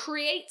would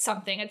create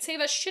something. I'd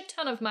save a shit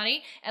ton of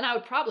money, and I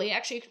would probably,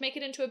 actually, you could make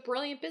it into a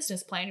brilliant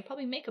business plan. You'd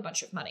probably make a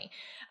bunch of money.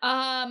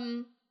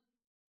 But,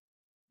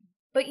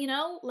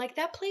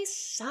 that place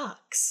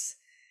sucks.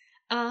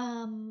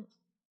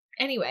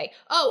 Anyway.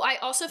 Oh, I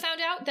also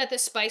found out that the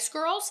Spice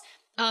Girls,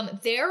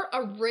 their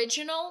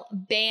original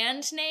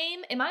band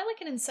name, am I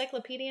an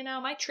encyclopedia now?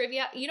 Am I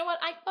trivia? You know what?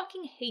 I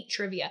fucking hate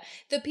trivia.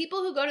 The people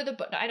who go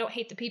to I don't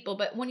hate the people,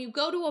 but when you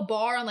go to a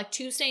bar on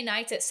Tuesday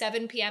nights at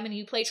 7 p.m. and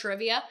you play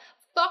trivia,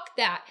 fuck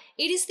that.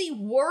 It is the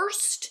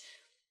worst.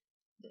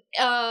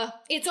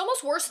 It's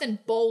almost worse than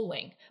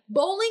bowling.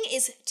 Bowling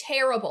is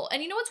terrible.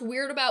 And you know what's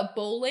weird about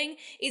bowling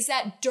is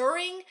that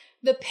during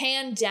the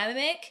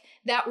pandemic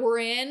that we're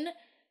in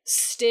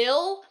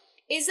still,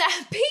 is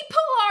that people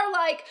are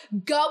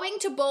going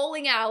to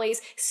bowling alleys,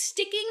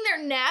 sticking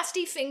their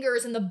nasty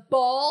fingers in the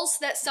balls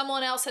that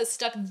someone else has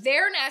stuck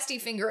their nasty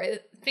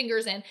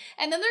fingers in,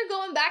 and then they're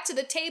going back to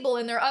the table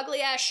in their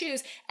ugly ass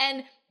shoes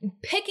and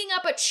picking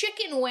up a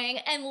chicken wing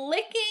and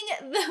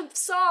licking the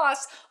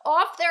sauce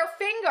off their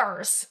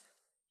fingers.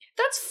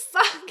 That's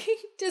fucking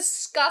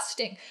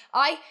disgusting.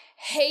 I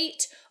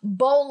hate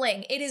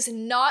bowling. It is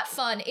not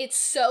fun. It's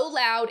so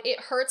loud.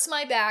 It hurts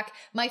my back.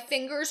 My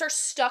fingers are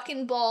stuck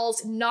in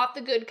balls, not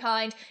the good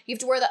kind. You have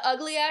to wear the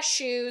ugly ass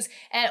shoes.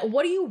 And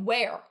what do you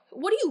wear?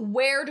 What do you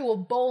wear to a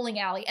bowling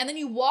alley? And then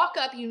you walk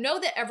up, you know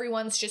that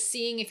everyone's just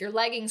seeing if your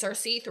leggings are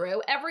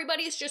see-through.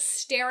 Everybody's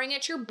just staring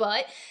at your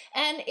butt.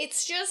 And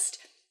it's just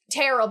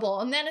terrible.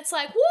 And then it's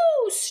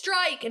woo,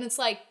 strike. And it's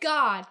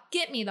God,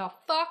 get me the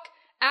fuck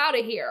out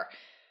of here.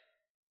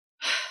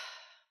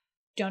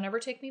 Don't ever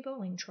take me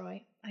bowling,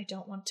 Troy. I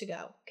don't want to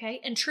go,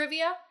 okay? And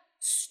trivia,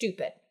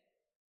 stupid.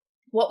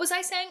 What was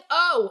I saying?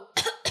 Oh,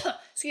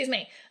 excuse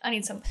me. I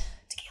need some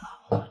tequila.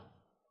 Hold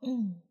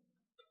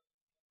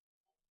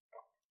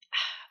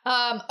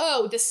on.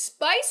 The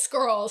Spice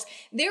Girls,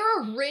 their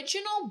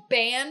original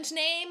band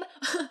name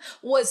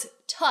was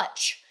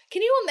Touch.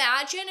 Can you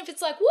imagine if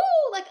it's like, woo,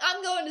 like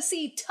I'm going to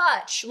see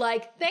Touch?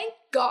 Like, thank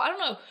God. I don't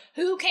know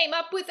who came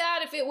up with that.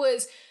 If it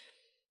was,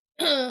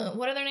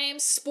 what are their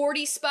names?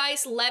 Sporty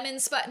Spice, Lemon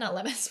Spice, not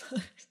Lemon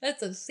Spice.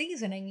 That's a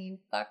seasoning, you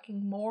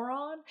fucking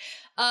moron.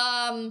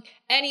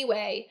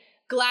 Anyway,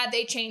 glad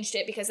they changed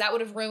it because that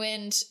would have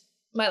ruined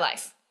my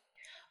life.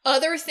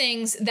 Other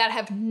things that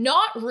have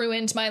not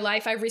ruined my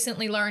life, I've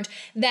recently learned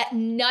that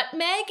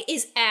nutmeg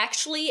is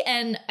actually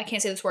I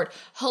can't say this word,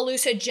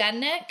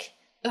 hallucinogenic.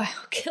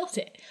 Oh, killed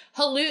it.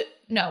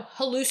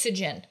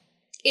 Hallucinogen.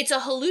 It's a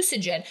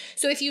hallucinogen.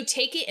 So if you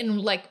take it in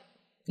like,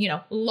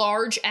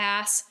 large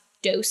ass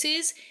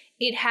doses,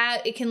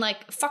 it can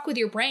like fuck with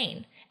your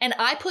brain. And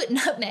I put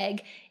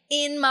nutmeg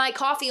in my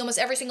coffee almost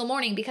every single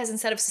morning because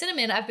instead of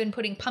cinnamon, I've been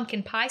putting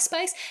pumpkin pie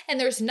spice and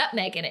there's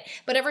nutmeg in it.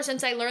 But ever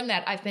since I learned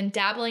that, I've been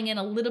dabbling in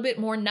a little bit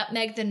more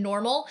nutmeg than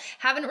normal.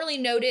 Haven't really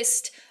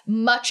noticed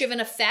much of an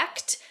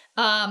effect.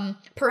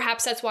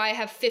 Perhaps that's why I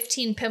have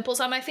 15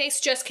 pimples on my face.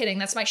 Just kidding.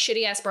 That's my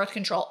shitty ass birth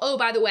control. Oh,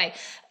 by the way,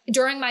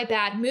 during my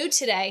bad mood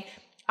today,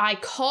 I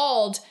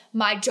called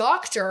my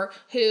doctor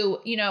who,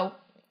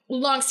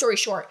 long story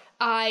short,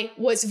 I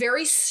was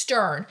very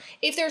stern.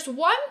 If there's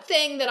one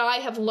thing that I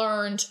have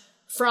learned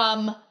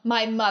from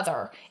my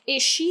mother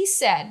is she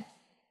said,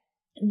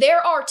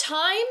 there are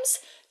times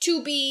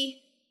to be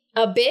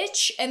a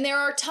bitch and there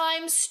are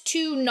times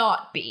to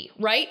not be,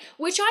 right?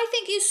 Which I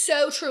think is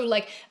so true.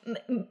 Like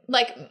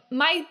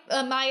my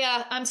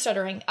I'm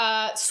stuttering,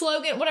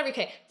 slogan, whatever.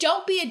 Okay.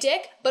 Don't be a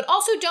dick, but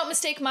also don't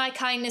mistake my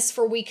kindness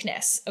for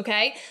weakness.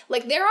 Okay.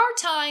 Like there are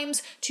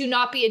times to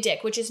not be a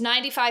dick, which is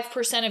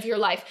 95% of your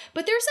life.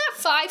 But there's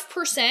that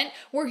 5%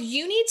 where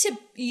you need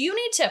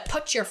to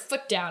put your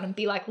foot down and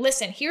be like,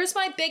 listen, here's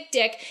my big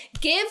dick.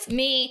 Give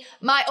me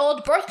my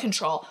old birth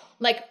control.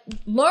 Like,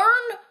 learn,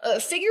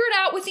 figure it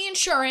out with the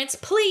insurance,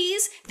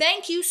 please.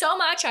 Thank you so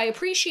much. I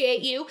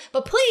appreciate you.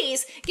 But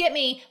please get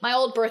me my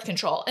old birth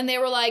control. And they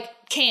were like,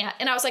 can't.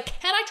 And I was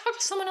like, can I talk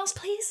to someone else,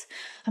 please?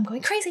 I'm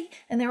going crazy.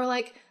 And they were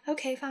like,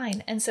 okay,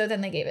 fine. And so then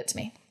they gave it to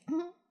me.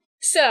 Mm-hmm.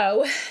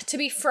 So, to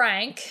be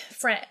frank,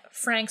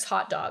 Frank's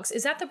Hot Dogs.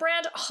 Is that the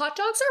brand? Hot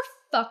dogs are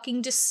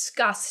fucking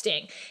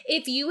disgusting.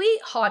 If you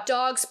eat hot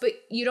dogs, but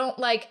you don't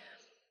like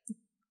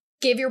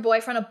give your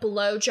boyfriend a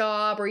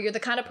blowjob, or you're the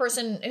kind of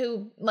person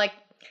who like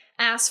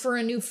asks for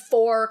a new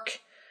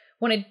fork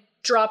when it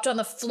dropped on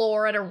the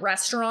floor at a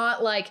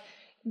restaurant, like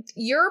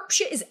your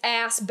shit is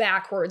ass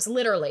backwards,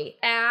 literally.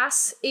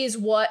 Ass is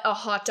what a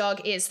hot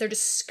dog is. They're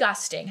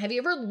disgusting. Have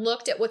you ever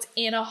looked at what's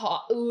in a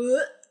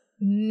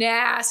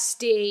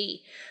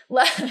nasty.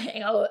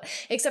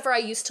 Except for I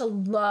used to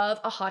love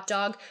a hot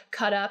dog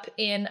cut up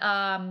in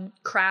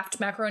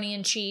Kraft macaroni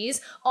and cheese.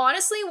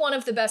 Honestly, one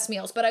of the best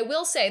meals. But I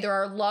will say there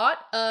are a lot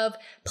of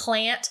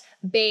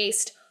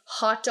plant-based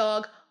hot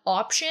dog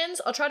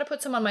options. I'll try to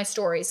put some on my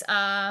stories.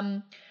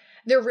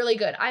 They're really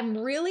good. I'm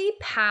really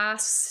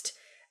past...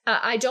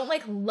 I don't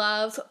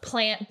love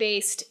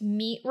plant-based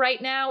meat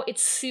right now.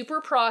 It's super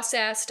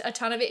processed. A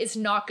ton of it is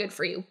not good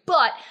for you.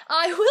 But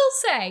I will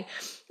say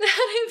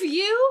that if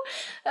you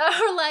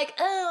are like,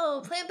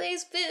 oh,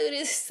 plant-based food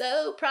is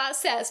so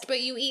processed, but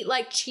you eat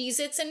like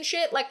Cheez-Its and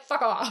shit, like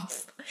fuck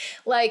off.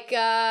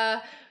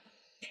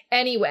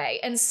 Anyway,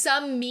 and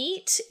some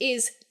meat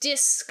is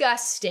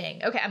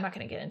disgusting. Okay, I'm not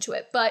going to get into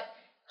it, but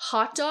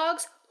hot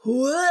dogs,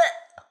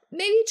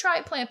 maybe try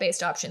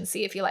plant-based options.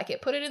 See if you like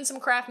it. Put it in some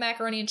Kraft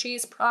macaroni and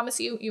cheese. Promise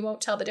you won't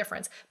tell the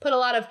difference. Put a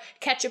lot of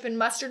ketchup and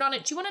mustard on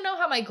it. Do you want to know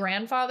how my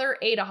grandfather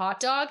ate a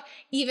hot dog?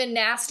 Even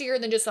nastier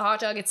than just the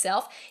hot dog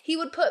itself. He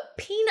would put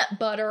peanut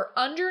butter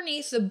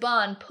underneath the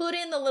bun, put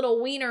in the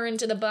little wiener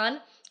into the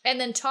bun, and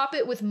then top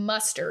it with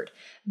mustard.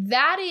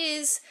 That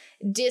is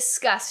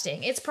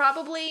disgusting. It's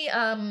probably,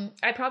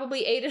 I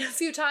probably ate it a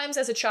few times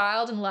as a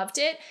child and loved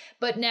it.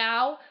 But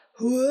now,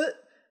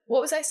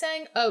 what was I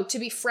saying? Oh, to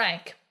be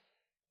frank,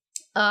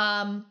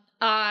 before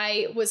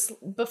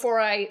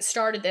I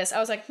started this, I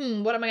was like,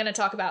 what am I going to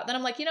talk about? Then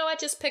I'm like, you know what?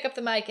 Just pick up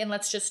the mic and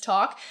let's just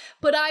talk.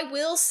 But I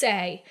will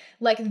say,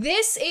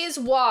 this is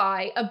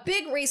why, a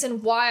big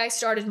reason why I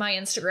started my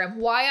Instagram,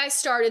 why I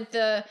started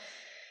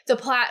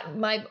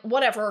my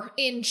whatever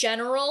in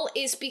general,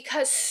 is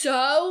because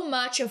so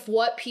much of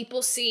what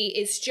people see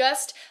is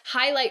just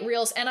highlight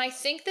reels. And I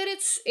think that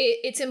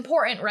it's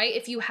important, right?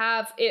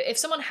 If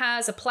someone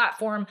has a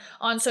platform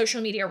on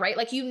social media,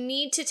 right? You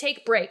need to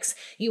take breaks.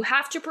 You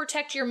have to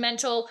protect your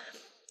mental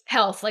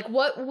health.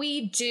 What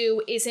we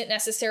do isn't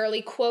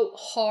necessarily quote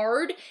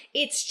hard.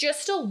 It's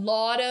just a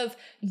lot of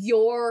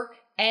your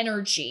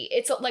energy.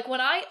 It's like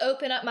when I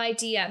open up my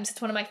DMs,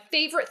 it's one of my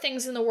favorite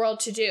things in the world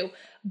to do.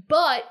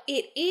 But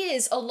it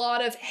is a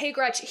lot of, hey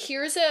Gretch,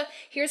 here's a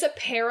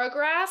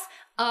paragraph.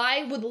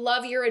 I would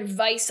love your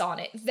advice on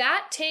it.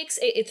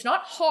 It's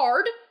not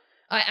hard.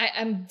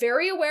 I'm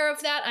very aware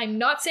of that. I'm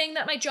not saying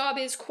that my job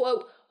is,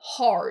 quote,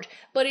 hard,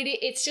 but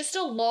it's just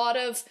a lot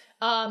of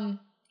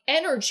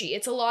energy.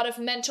 It's a lot of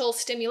mental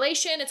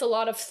stimulation. It's a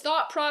lot of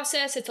thought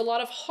process. It's a lot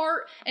of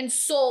heart and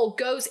soul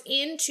goes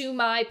into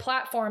my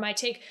platform. I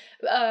take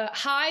a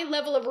high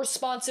level of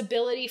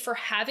responsibility for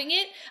having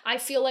it. I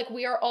feel like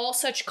we are all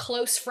such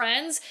close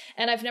friends,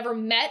 and I've never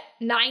met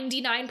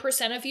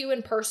 99% of you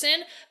in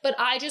person, but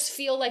I just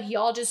feel like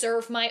y'all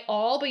deserve my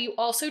all, but you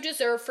also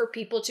deserve for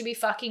people to be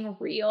fucking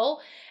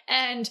real.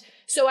 And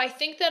so I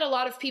think that a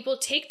lot of people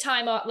take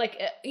time off, like,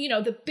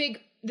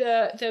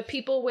 the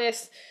people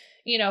with,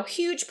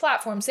 huge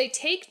platforms, they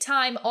take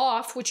time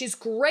off, which is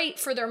great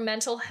for their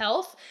mental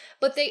health,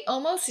 but they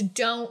almost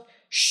don't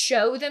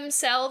show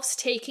themselves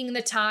taking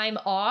the time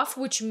off,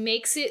 which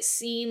makes it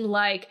seem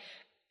like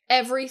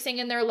everything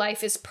in their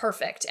life is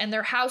perfect and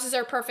their houses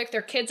are perfect,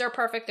 their kids are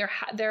perfect, they're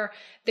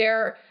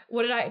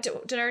what did I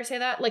already say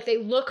that? Like, they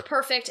look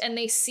perfect and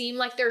they seem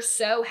like they're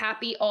so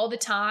happy all the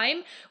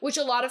time, which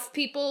a lot of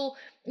people,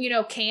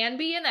 can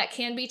be, and that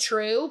can be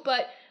true,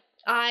 but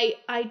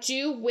I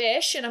do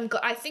wish, and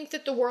I think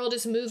that the world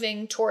is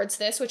moving towards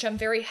this, which I'm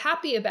very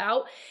happy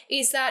about,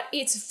 is that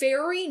it's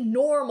very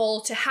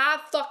normal to have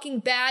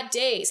fucking bad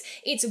days.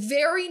 It's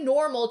very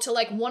normal to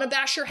want to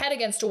bash your head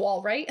against a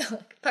wall, right?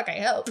 Fuck, I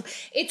hope.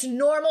 It's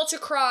normal to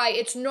cry.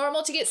 It's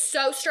normal to get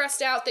so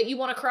stressed out that you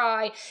want to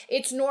cry.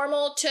 It's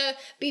normal to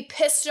be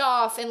pissed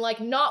off and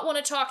not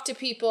want to talk to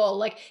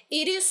people.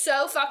 It is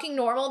so fucking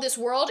normal. This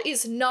world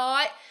is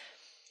not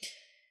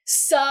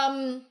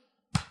some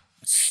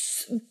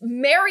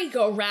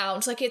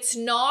merry-go-round. It's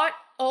not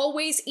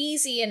always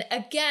easy, and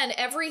again,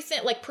 everything,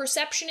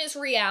 perception is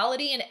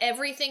reality and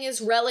everything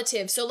is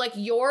relative. So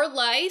your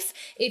life,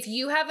 if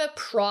you have a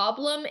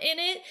problem in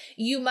it,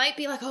 you might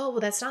be like, oh, well,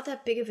 that's not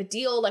that big of a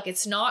deal,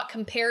 it's not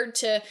compared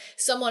to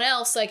someone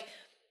else.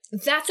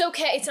 That's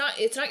okay.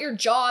 It's not your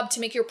job to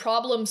make your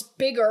problems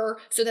bigger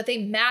so that they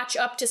match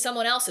up to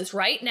someone else's,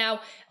 right? Now,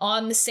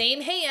 on the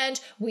same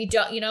hand, we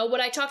don't, what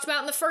I talked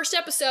about in the first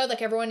episode,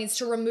 everyone needs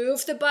to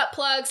remove the butt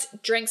plugs,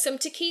 drink some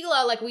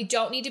tequila. We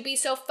don't need to be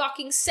so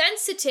fucking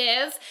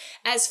sensitive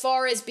as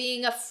far as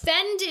being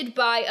offended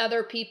by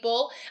other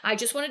people. I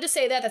just wanted to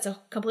say that. That's a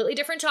completely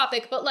different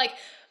topic, but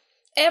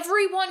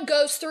everyone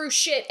goes through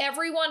shit.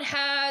 Everyone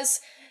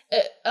has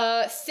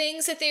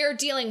things that they are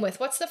dealing with.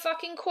 What's the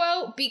fucking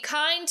quote? Be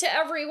kind to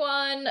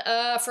everyone,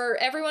 for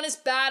everyone is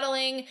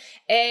battling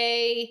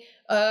a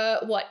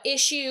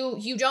issue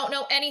you don't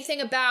know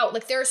anything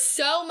about. There's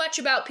so much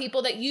about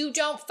people that you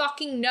don't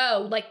fucking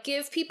know.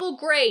 Give people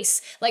grace.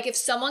 If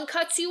someone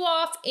cuts you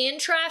off in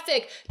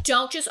traffic,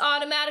 don't just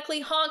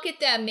automatically honk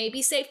at them.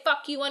 Maybe say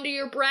fuck you under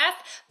your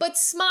breath, but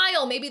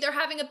smile. Maybe they're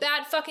having a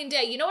bad fucking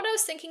day. You know what I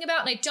was thinking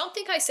about? And I don't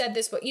think I said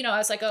this, but I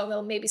was like, oh,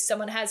 well, maybe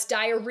someone has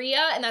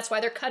diarrhea and that's why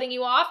they're cutting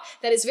you off.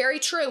 That is very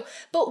true.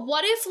 But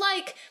what if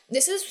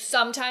this is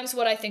sometimes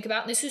what I think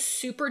about, and this is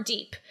super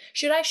deep.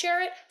 Should I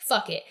share it?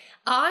 Fuck it.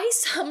 I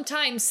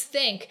sometimes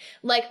think,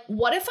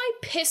 what if I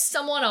piss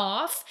someone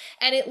off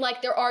and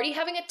they're already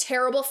having a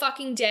terrible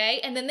fucking day,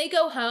 and then they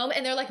go home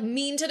and they're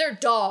mean to their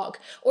dog,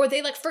 or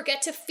they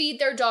forget to feed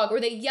their dog,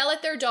 or they yell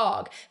at their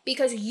dog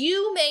because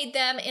you made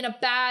them in a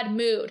bad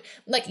mood.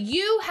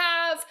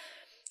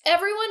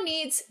 Everyone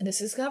needs,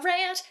 this is a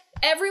rant,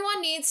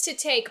 everyone needs to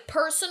take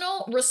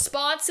personal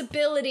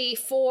responsibility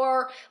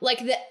for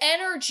the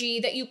energy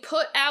that you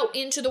put out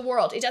into the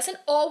world. It doesn't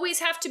always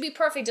have to be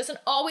perfect, doesn't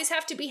always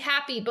have to be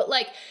happy, but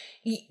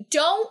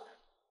don't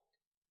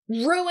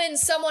ruin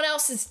someone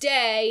else's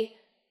day,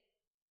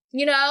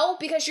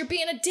 because you're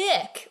being a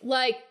dick.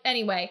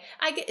 Anyway,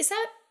 is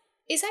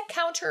that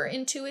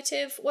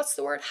counterintuitive? What's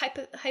the word?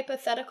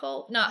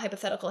 Hypothetical? Not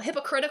hypothetical,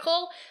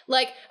 hypocritical?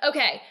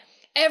 Okay,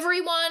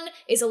 everyone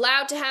is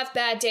allowed to have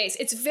bad days.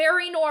 It's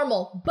very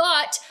normal,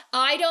 but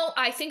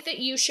I think that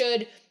you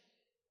should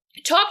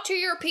talk to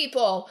your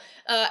people,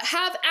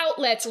 have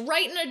outlets,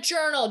 write in a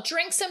journal,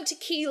 drink some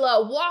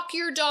tequila, walk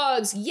your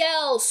dogs,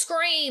 yell,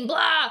 scream,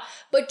 blah,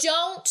 but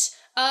don't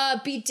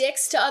be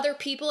dicks to other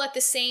people at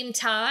the same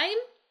time.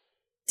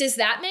 Does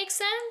that make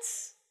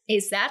sense?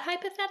 Is that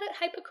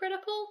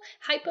hypocritical?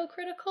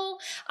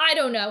 I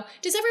don't know.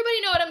 Does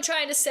everybody know what I'm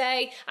trying to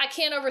say? I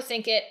can't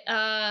overthink it,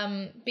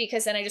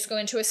 because then I just go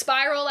into a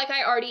spiral like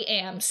I already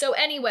am. So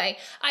anyway,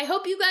 I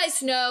hope you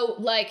guys know,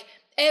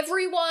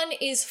 everyone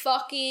is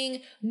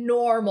fucking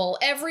normal.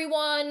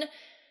 Everyone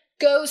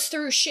goes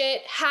through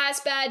shit,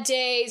 has bad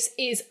days,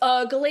 is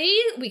ugly.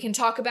 We can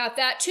talk about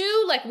that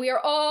too. We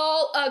are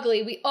all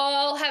ugly. We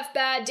all have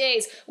bad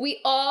days. We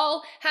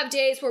all have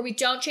days where we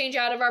don't change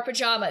out of our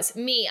pajamas.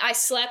 Me, I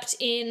slept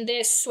in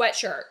this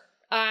sweatshirt.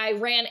 I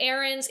ran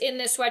errands in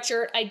this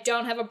sweatshirt. I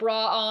don't have a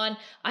bra on.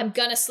 I'm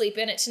gonna sleep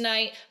in it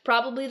tonight.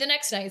 Probably the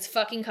next night. It's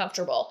fucking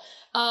comfortable.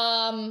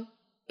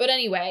 But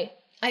anyway,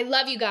 I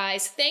love you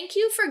guys. Thank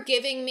you for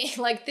giving me,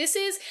 this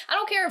is, I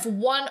don't care if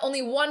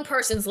only one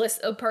person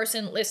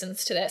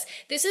listens to this.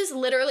 This is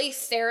literally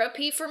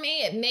therapy for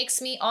me. It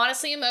makes me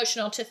honestly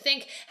emotional to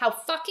think how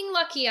fucking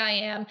lucky I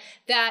am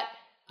that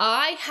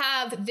I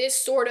have this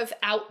sort of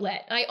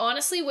outlet. I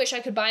honestly wish I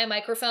could buy a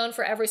microphone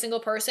for every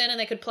single person and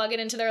they could plug it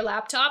into their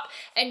laptop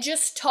and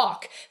just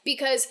talk,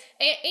 because,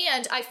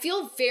 and I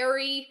feel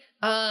very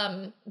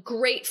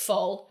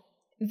grateful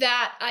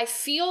that I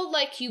feel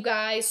like you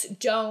guys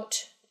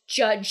don't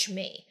judge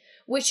me,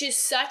 which is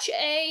such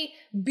a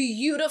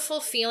beautiful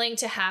feeling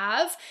to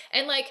have.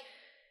 And like,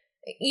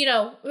 you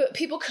know,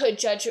 people could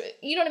judge,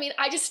 you know what I mean?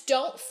 I just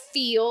don't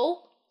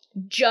feel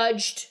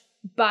judged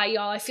by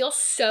y'all. I feel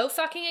so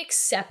fucking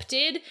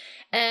accepted.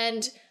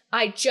 And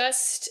I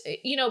just,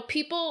 you know,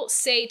 people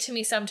say to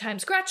me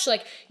sometimes, Gretch,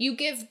 like, you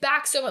give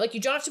back so much, like, you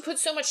don't have to put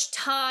so much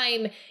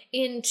time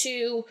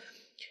into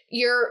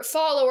your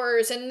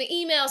followers and the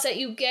emails that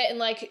you get, and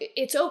like,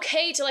 it's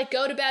okay to like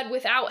go to bed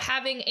without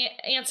having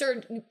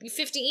answered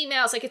 50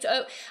 emails. Like,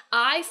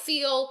 I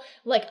feel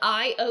like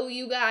I owe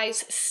you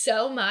guys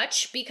so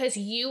much, because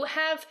you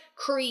have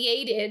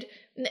created,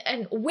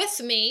 and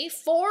with me,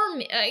 for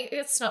me,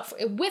 it's not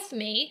with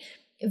me,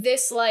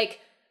 this like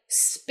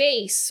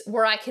space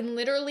where I can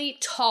literally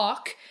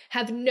talk,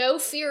 have no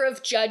fear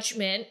of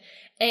judgment,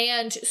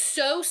 and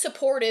so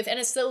supportive. And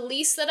it's the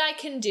least that I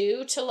can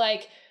do to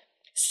like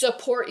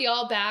support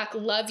y'all back,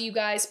 love you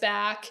guys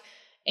back,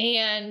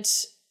 and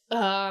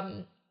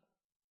all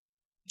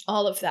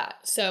of that.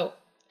 So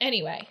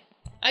anyway,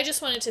 I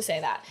just wanted to say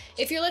that.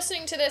 If you're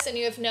listening to this and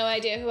you have no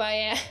idea who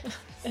I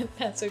am,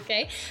 that's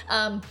okay.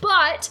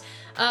 But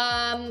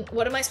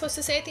what am I supposed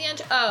to say at the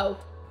end? Oh,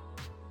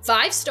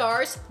 5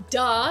 stars,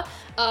 duh.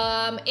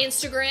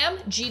 Instagram,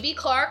 GB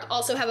Clark.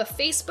 Also have a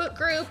Facebook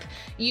group.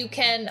 You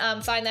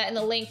can find that in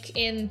the link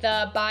in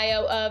the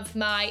bio of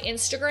my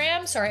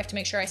Instagram. Sorry, I have to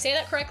make sure I say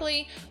that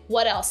correctly.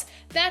 What else?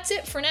 That's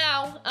it for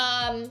now.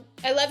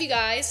 I love you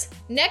guys.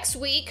 Next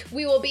week,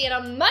 we will be in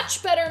a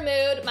much better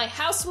mood. My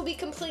house will be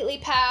completely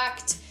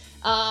packed.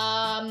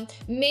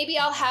 Maybe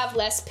I'll have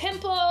less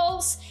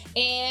pimples,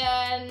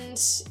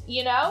 and,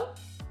 you know,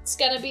 it's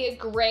gonna be a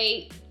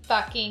great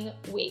fucking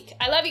week.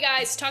 I love you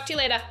guys. Talk to you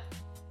later.